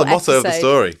this That's whole the motto of the episode.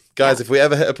 story. Guys, if we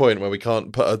ever hit a point where we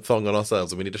can't put a thong on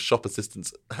ourselves and we need a shop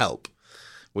assistant's help,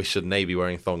 we should not be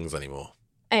wearing thongs anymore.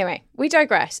 Anyway, we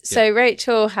digress. So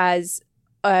Rachel has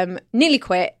nearly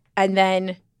quit, and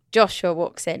then Joshua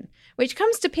walks in, which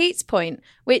comes to Pete's point,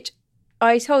 which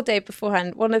I told Dave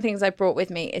beforehand. One of the things I brought with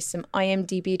me is some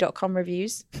IMDb.com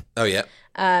reviews. Oh, yeah.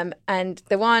 And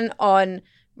the one on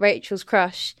Rachel's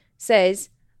crush says,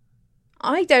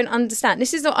 I don't understand.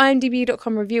 This is what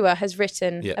IMDb.com reviewer has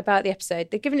written about the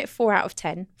episode. They're giving it 4 out of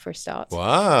 10 for a start.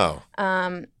 Wow.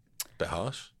 Bit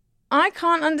harsh. I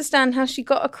can't understand how she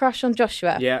got a crush on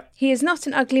Joshua. Yeah. He is not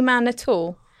an ugly man at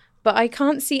all, but I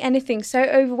can't see anything so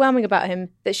overwhelming about him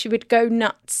that she would go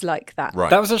nuts like that. Right.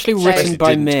 That was actually written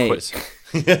by me.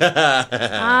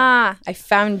 I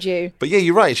found you. But yeah,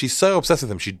 you're right. She's so obsessed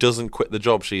with him. She doesn't quit the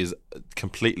job. She is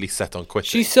completely set on quitting.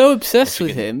 She's so obsessed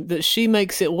with him that she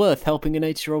makes it worth helping an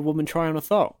 80-year-old woman try on a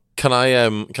thong. Can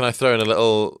I throw in a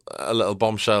little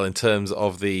bombshell in terms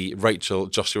of the Rachel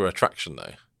Joshua attraction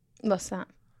though? What's that?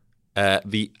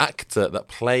 The actor that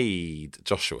played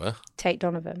Joshua, Tate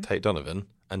Donovan,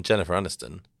 and Jennifer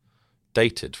Aniston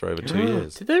dated for over 2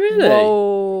 years. Did they really?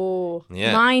 Whoa.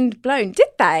 Yeah. Mind blown. Did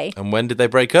they? And when did they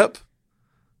break up?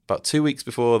 About 2 weeks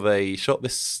before they shot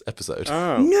this episode.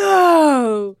 Oh.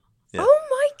 No. Yeah. Oh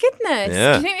my goodness.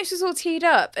 Yeah. Do you think this was all teed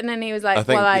up? And then he was I like,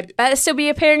 think well, I better still be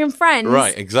appearing in Friends.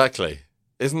 Right, exactly.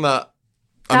 Isn't that...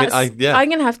 I'm I'm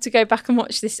going to have to go back and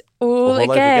watch this all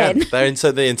over again.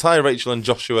 So the entire Rachel and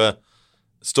Joshua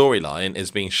storyline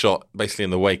is being shot basically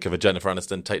in the wake of a Jennifer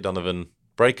Aniston, Tate Donovan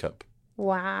breakup.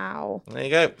 Wow. There you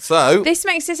go. So This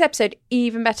makes this episode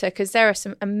even better because there are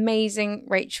some amazing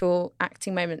Rachel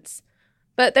acting moments.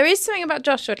 But there is something about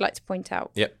Joshua I'd like to point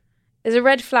out. Yep. There's a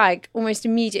red flag almost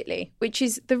immediately, which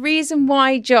is the reason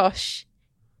why Josh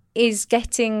is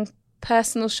getting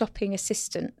personal shopping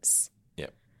assistance.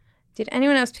 Yep. Did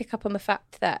anyone else pick up on the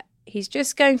fact that he's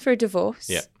just going through a divorce,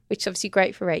 Yep. which is obviously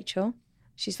great for Rachel.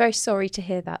 She's very sorry to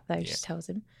hear that, though, she tells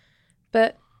him.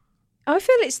 But I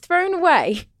feel it's thrown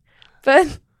away.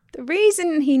 But the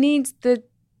reason he needs the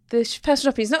personal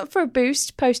shopping is not for a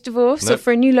boost post-divorce or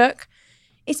for a new look.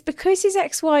 It's because his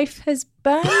ex-wife has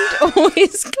burned all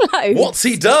his clothes. what's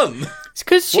he done? It's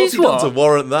because What's she's he done to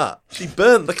warrant that? She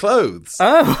burnt the clothes.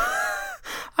 Oh.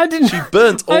 I didn't She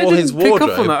burnt all his pick wardrobe.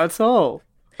 up on that at all.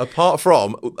 Apart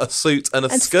from a suit and a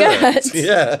skirt.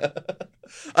 Yeah.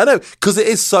 I know, because it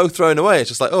is so thrown away. It's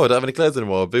just like, oh, I don't have any clothes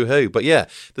anymore. Boo-hoo. But yeah,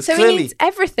 there's so clearly... he needs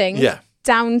everything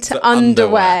down to The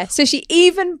underwear. So she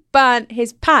even burnt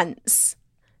his pants.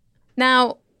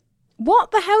 Now,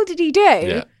 what the hell did he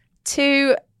do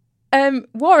to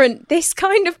warrant this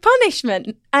kind of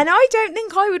punishment? And I don't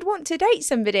think I would want to date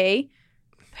somebody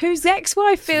whose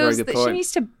ex-wife feels that she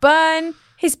needs to burn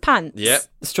his pants. Yep.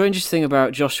 The strangest thing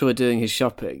about Joshua doing his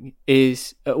shopping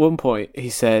is at one point he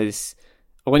says,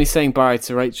 when he's saying bye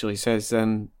to Rachel, he says,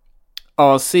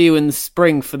 I'll see you in the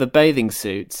spring for the bathing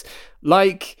suits.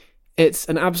 Like, it's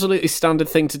an absolutely standard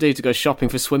thing to do to go shopping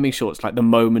for swimming shorts like the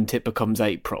moment it becomes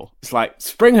April. It's like,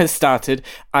 spring has started,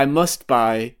 I must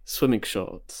buy swimming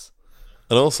shorts.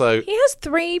 And also... He has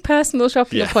 3 personal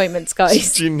shopping appointments,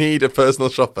 guys. Do you need a personal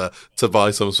shopper to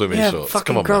buy some swimming shorts?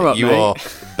 Come on, mate. You are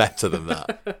better than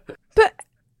that. But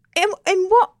in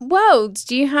what world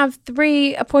do you have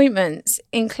 3 appointments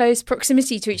in close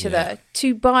proximity to each other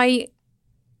to buy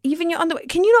even your underwear?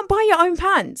 Can you not buy your own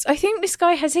pants? I think this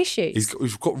guy has issues.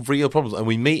 He's got real problems. And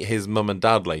we meet his mum and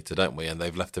dad later, don't we? And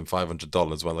they've left him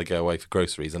 $500 while they go away for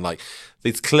groceries. And, like,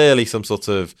 there's clearly some sort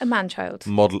of... A man-child.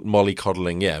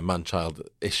 Mollycoddling, man-child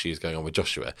issues going on with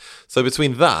Joshua. So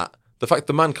between that, the fact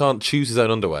the man can't choose his own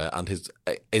underwear and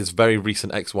his very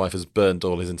recent ex-wife has burned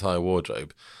all his entire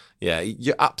wardrobe,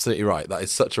 you're absolutely right. That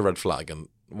is such a red flag. And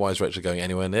why is Rachel going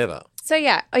anywhere near that? So,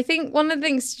 I think one of the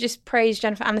things to just praise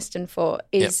Jennifer Aniston for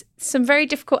is some very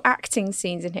difficult acting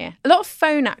scenes in here. A lot of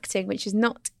phone acting, which is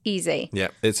not easy. Yeah,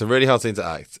 it's a really hard scene to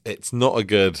act. It's not a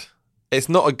good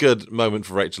moment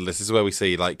for Rachel. This is where we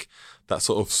see, like, that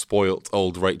sort of spoilt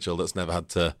old Rachel that's never had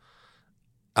to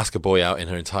ask a boy out in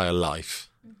her entire life.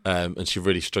 And she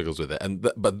really struggles with it.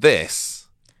 But this...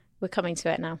 We're coming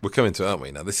to it now. We're coming to it, aren't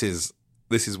we? Now, this is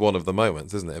one of the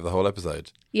moments, isn't it, of the whole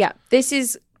episode? Yeah, this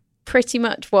is pretty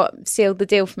much what sealed the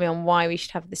deal for me on why we should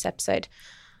have this episode.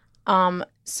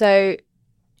 So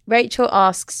Rachel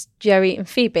asks Joey and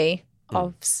Phoebe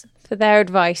for their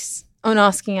advice on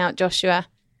asking out Joshua,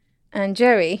 and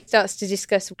Joey starts to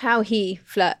discuss how he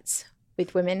flirts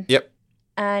with women. Yep.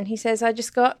 And he says, I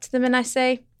just go up to them and I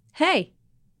say, hey,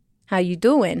 how you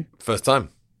doing? First time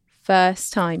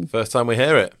we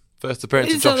hear it. First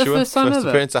appearance of Joshua. First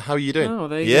appearance of how you doing? Oh,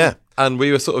 there you go. And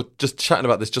we were sort of just chatting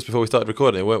about this just before we started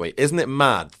recording it, weren't we? Isn't it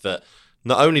mad that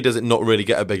not only does it not really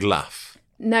get a big laugh,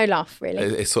 no laugh really,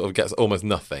 it sort of gets almost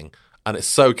nothing, and it's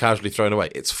so casually thrown away.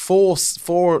 It's four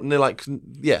seasons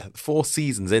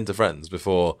into Friends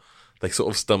before they sort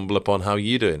of stumble upon how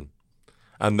you doing,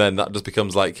 and then that just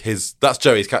becomes like that's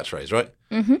Joey's catchphrase, right?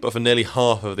 Mm-hmm. But for nearly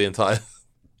half of the entire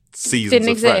seasons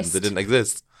of Friends, it didn't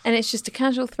exist, and it's just a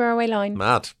casual throwaway line.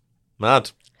 Mad. There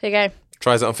you go.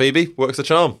 Tries it on Phoebe, works the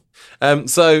charm.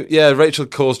 Rachel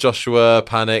calls Joshua,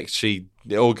 panicked, it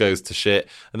all goes to shit,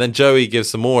 and then Joey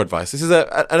gives some more advice. This is an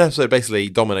episode basically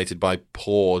dominated by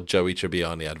poor Joey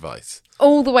Tribbiani advice.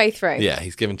 All the way through. Yeah,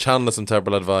 he's given Chandler some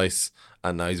terrible advice,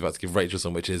 and now he's about to give Rachel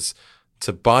some, which is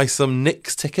to buy some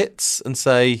Knicks tickets and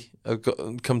say,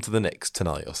 come to the Knicks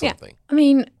tonight or something. Yeah. I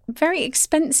mean, very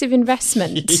expensive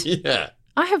investment. Yeah.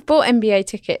 I have bought NBA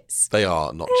tickets. They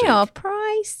are not cheap. They are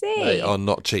pricey. They are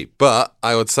not cheap. But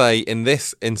I would say in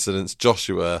this instance,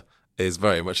 Joshua is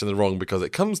very much in the wrong because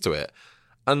it comes to it.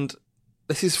 And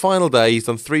this is final day. He's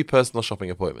done 3 personal shopping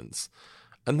appointments.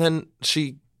 And then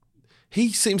he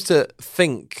seems to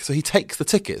think, so he takes the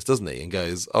tickets, doesn't he? And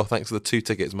goes, oh, thanks for the 2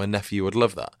 tickets. My nephew would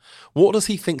love that. What does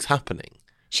he think's happening?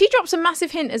 She drops a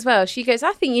massive hint as well. She goes,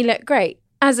 I think you look great.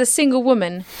 As a single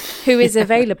woman who is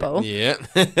available. Yeah.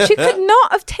 She could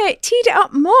not have teed it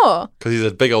up more. Because he's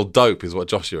a big old dope is what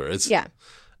Joshua is. Yeah.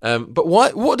 But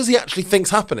what does he actually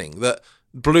think's happening? That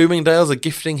Bloomingdale's are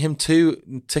gifting him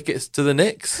 2 tickets to the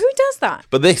Knicks? Who does that?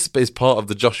 But this is part of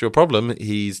the Joshua problem.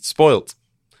 He's spoilt.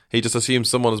 He just assumes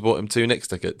someone has bought him 2 Knicks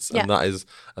tickets, and that is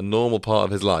a normal part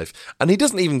of his life. And he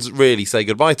doesn't even really say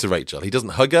goodbye to Rachel. He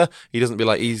doesn't hug her. He doesn't be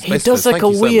like, he does like a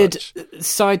weird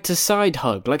side-to-side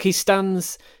hug. Like he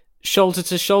stands shoulder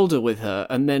to shoulder with her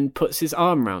and then puts his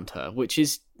arm around her, which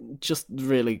is just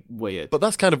really weird. But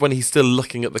that's kind of when he's still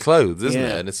looking at the clothes, isn't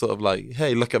it? And it's sort of like,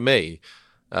 hey, look at me.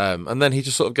 And then he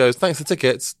just sort of goes, thanks for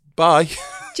tickets, bye.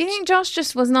 Do you think Josh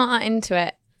just was not that into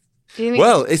it?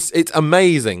 Well, it's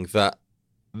amazing that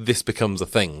this becomes a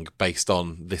thing based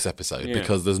on this episode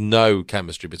because there's no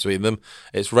chemistry between them.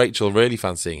 It's Rachel really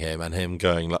fancying him and him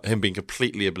being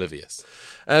completely oblivious.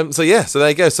 So there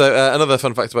you go. So another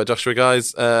fun fact about Joshua,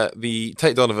 guys. The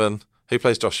Tate Donovan, who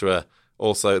plays Joshua,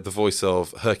 also the voice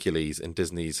of Hercules in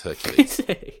Disney's Hercules.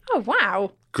 Oh,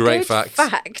 wow. Great fact.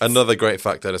 Another great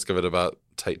fact I discovered about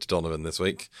Tate Donovan this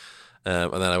week.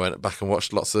 And then I went back and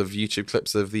watched lots of YouTube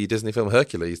clips of the Disney film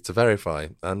Hercules to verify.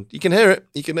 And you can hear it.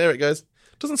 You can hear it, guys.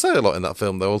 Doesn't say a lot in that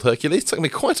film, though, old Hercules. Took me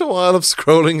quite a while of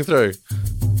scrolling through.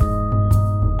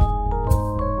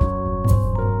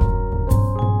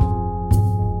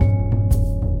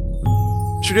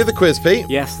 Should we do the quiz, Pete?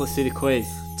 Yes, let's do the quiz.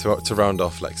 To round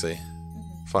off, Lexi.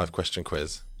 5-question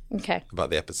quiz. Okay. About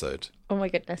the episode. Oh my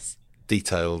goodness.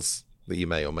 Details that you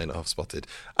may or may not have spotted.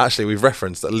 Actually, we've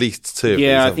referenced at least 2 of these,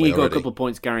 Yeah, I haven't think we, you got already? a couple of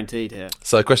points guaranteed here.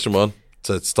 So, question 1,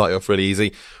 to start you off really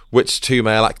easy. Which 2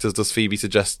 male actors does Phoebe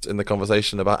suggest in the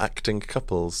conversation about acting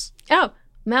couples? Oh,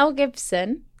 Mel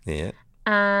Gibson Yeah.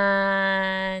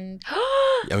 and...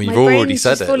 I mean, My you've already brain's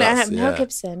said just it. falling out. That's- Mel yeah.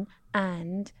 Gibson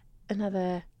and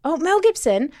another... Oh, Mel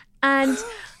Gibson and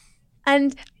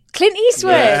Clint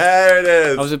Eastwood. There it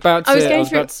is. I was about I was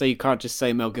going to say you can't just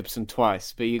say Mel Gibson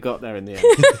twice, but you got there in the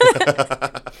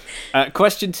end.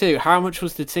 Question 2. How much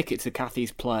was the ticket to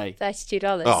Kathy's play?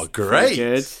 $32. Oh, great.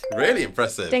 Good. Really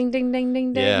impressive. Ding, ding, ding,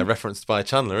 ding, ding. Yeah, referenced by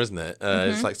Chandler, isn't it?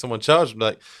 Mm-hmm. It's like someone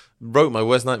wrote My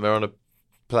Worst Nightmare on a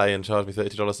play and charged me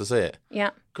 $32 to see it. Yeah.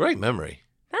 Great memory.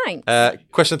 Thanks.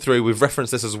 Question 3, we've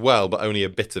referenced this as well, but only a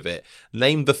bit of it.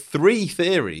 Name the 3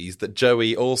 theories that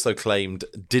Joey also claimed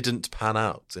didn't pan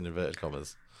out, in inverted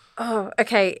commas. Oh,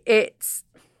 okay. It's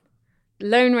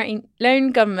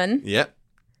lone gunman, Yeah,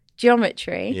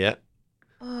 geometry. yeah.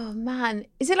 Oh man,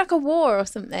 is it like a war or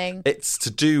something? It's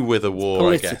to do with a war,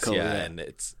 political, I guess. Yeah, yeah. and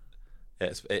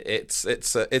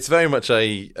it's very much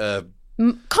a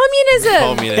Communism.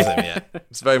 communism. Yeah,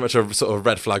 it's very much a sort of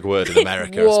red flag word in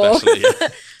America, War. especially. Yeah.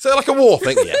 So like a war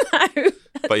thing, yeah. No.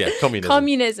 But yeah, communism.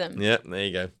 Communism. Yeah, there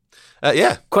you go.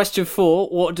 Yeah, Question 4.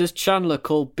 What does Chandler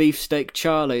call Beefsteak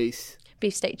Charlie's?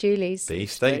 Beefsteak Julie's.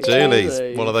 beefsteak Charlie's.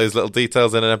 Julie's. One of those little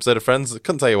details in an episode of Friends. I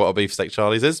couldn't tell you what a beefsteak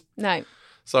Charlie's is. No.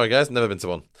 Sorry, guys, never been to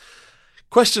one.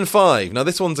 Question 5. Now,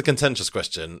 this one's a contentious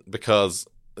question because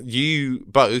you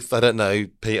both, I don't know,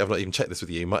 Pete, I've not even checked this with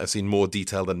you, might have seen more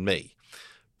detail than me.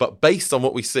 But based on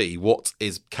what we see, what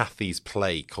is Kathy's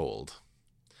play called?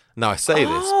 Now, I say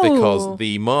this because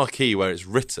the marquee where it's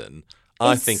written,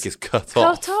 I think, is cut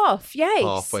off. Yes.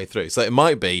 Halfway through. So it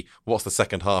might be, what's the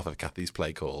second half of Kathy's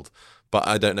play called? But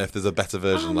I don't know if there's a better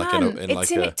version.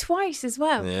 It's in it twice as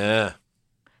well. Yeah.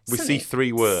 We see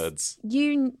 3 words.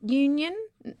 Union?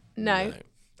 No.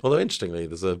 Although, interestingly,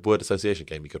 there's a word association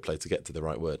game you could play to get to the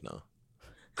right word now.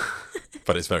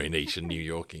 But it's very niche and New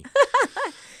Yorky.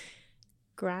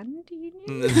 Grand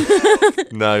Union?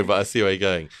 No, but I see where you're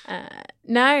going.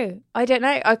 No, I don't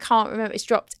know. I can't remember. It's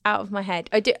dropped out of my head.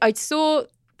 I saw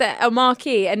a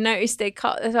marquee and noticed they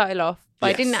cut the title off, but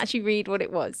I didn't actually read what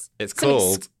it was. It's Something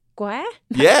called... Square?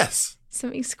 Yes!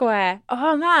 Something square.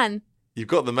 Oh, man. You've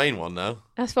got the main one now.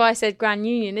 That's why I said Grand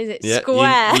Union, is it? Yeah,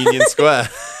 Square. Union Square.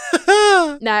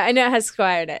 No, I know it has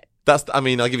square in it.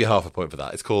 I'll give you half a point for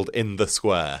that. It's called In the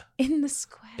Square. In the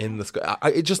Square. In the Square.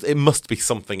 It must be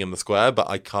something in the square, but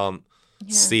I can't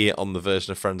see it on the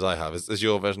version of Friends I have. Is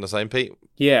your version the same, Pete?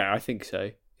 Yeah, I think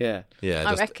so. Yeah. Yeah,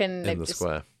 I reckon they've in the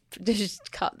square.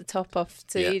 just cut the top off,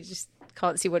 so you just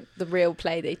can't see what the real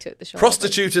play they took the shot.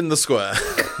 Prostitute in the square.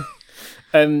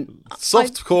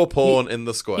 Softcore porn in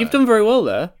the square. You've done very well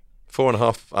there. 4.5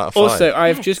 out of 5. Also, I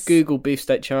have just Googled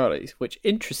Beefsteak Charlie's, which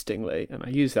interestingly, and I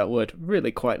use that word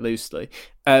really quite loosely,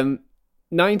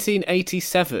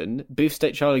 1987,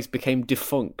 Beefsteak Charlie's became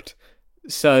defunct.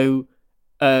 So...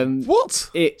 what?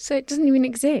 So it doesn't even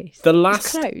exist. The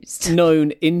last it's closed.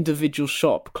 known individual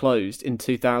shop closed in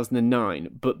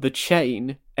 2009, but the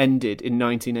chain ended in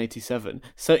 1987.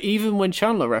 So even when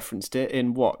Chandler referenced it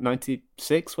in,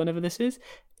 96, whenever this is,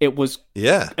 it was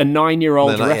a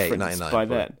 9-year-old reference by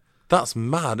then. That's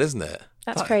mad, isn't it?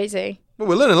 That's crazy. Well,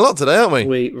 we're learning a lot today, aren't we?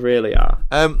 We really are.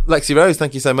 Lexi Rose,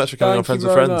 thank you so much for coming on Friends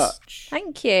with Friends.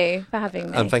 Thank you for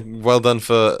having me. And well done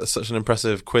for such an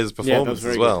impressive quiz performance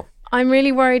as well. Good. I'm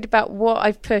really worried about what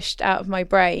I've pushed out of my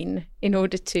brain in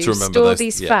order to those, store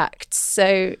these facts.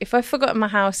 So if I've forgotten my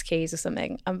house keys or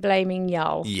something, I'm blaming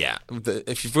y'all. Yeah.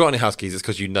 If you've forgotten your house keys, it's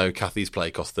because you know Kathy's play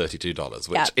cost $32,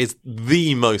 which is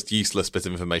the most useless bit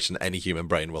of information any human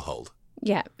brain will hold.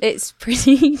 Yeah, it's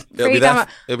pretty It'll be there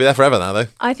forever now, though.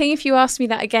 I think if you ask me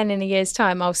that again in a year's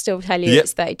time, I'll still tell you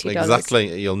it's $32.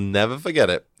 Exactly. You'll never forget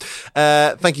it.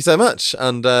 Thank you so much.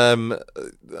 And I've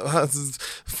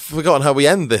forgotten how we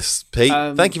end this, Pete.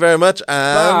 Thank you very much.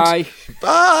 And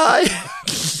bye.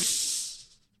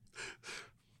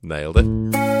 Nailed it.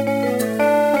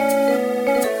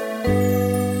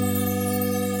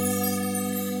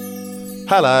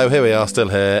 Hello, here we are, still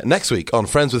here. Next week on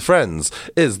Friends with Friends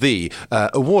is the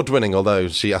award-winning, although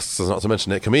she asks us not to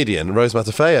mention it, comedian Rose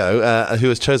Matafeo, who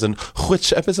has chosen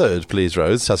which episode, please,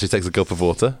 Rose, as she takes a gulp of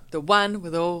water. The one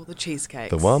with all the cheesecakes.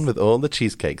 The one with all the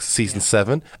cheesecakes. Season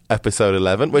 7, episode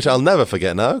 11, which I'll never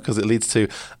forget now, because it leads to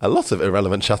a lot of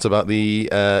irrelevant chat about the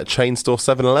chain store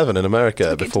 7-Eleven in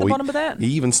America before we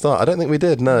even start. I don't think we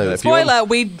did, no. Spoiler,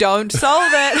 we don't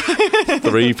solve it.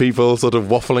 3 people sort of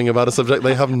waffling about a subject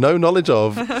they have no knowledge of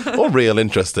or real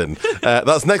interest in.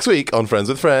 That's next week on Friends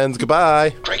with Friends.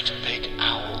 Goodbye.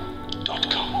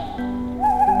 GreatBigOwl.com.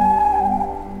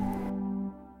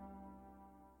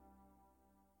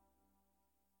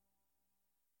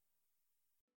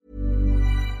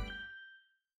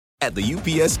 At the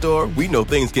UPS Store, we know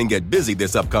things can get busy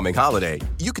this upcoming holiday.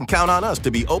 You can count on us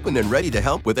to be open and ready to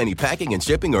help with any packing and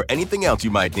shipping or anything else you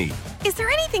might need. Is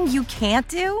there anything you can't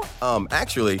do?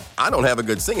 Actually, I don't have a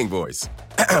good singing voice.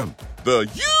 The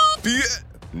UPS...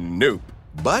 Nope.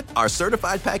 But our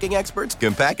certified packing experts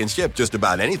can pack and ship just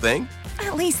about anything.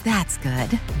 At least that's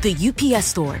good. The UPS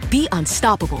Store. Be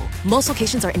unstoppable. Most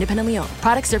locations are independently owned.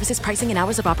 Product, services, pricing, and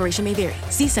hours of operation may vary.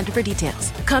 See Center for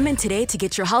details. Come in today to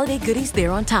get your holiday goodies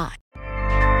there on time.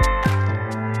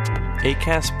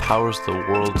 Acast powers the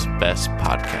world's best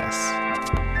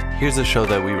podcasts. Here's a show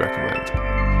that we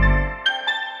recommend.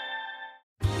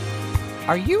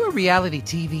 Are you a reality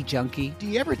TV junkie? Do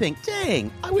you ever think,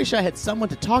 dang, I wish I had someone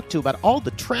to talk to about all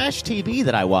the trash TV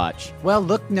that I watch? Well,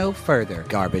 look no further,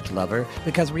 garbage lover,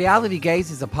 because Reality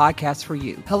Gaze is a podcast for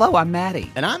you. Hello, I'm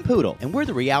Maddie. And I'm Poodle, and we're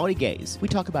the Reality Gaze. We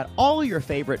talk about all your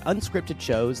favorite unscripted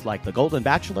shows like The Golden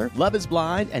Bachelor, Love is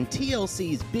Blind, and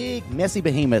TLC's big, messy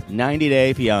behemoth, 90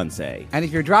 Day Fiancé. And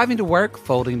if you're driving to work,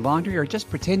 folding laundry, or just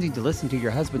pretending to listen to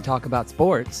your husband talk about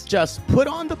sports, just put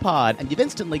on the pod, and you've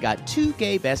instantly got 2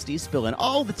 gay besties spilling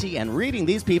all the tea and reading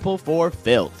these people for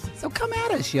filth. So come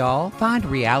at us, y'all. Find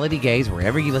Reality Gaze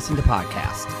wherever you listen to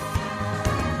podcasts.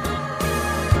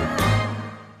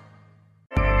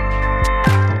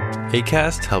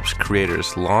 Acast helps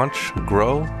creators launch,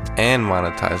 grow, and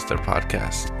monetize their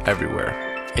podcasts everywhere.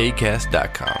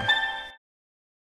 Acast.com.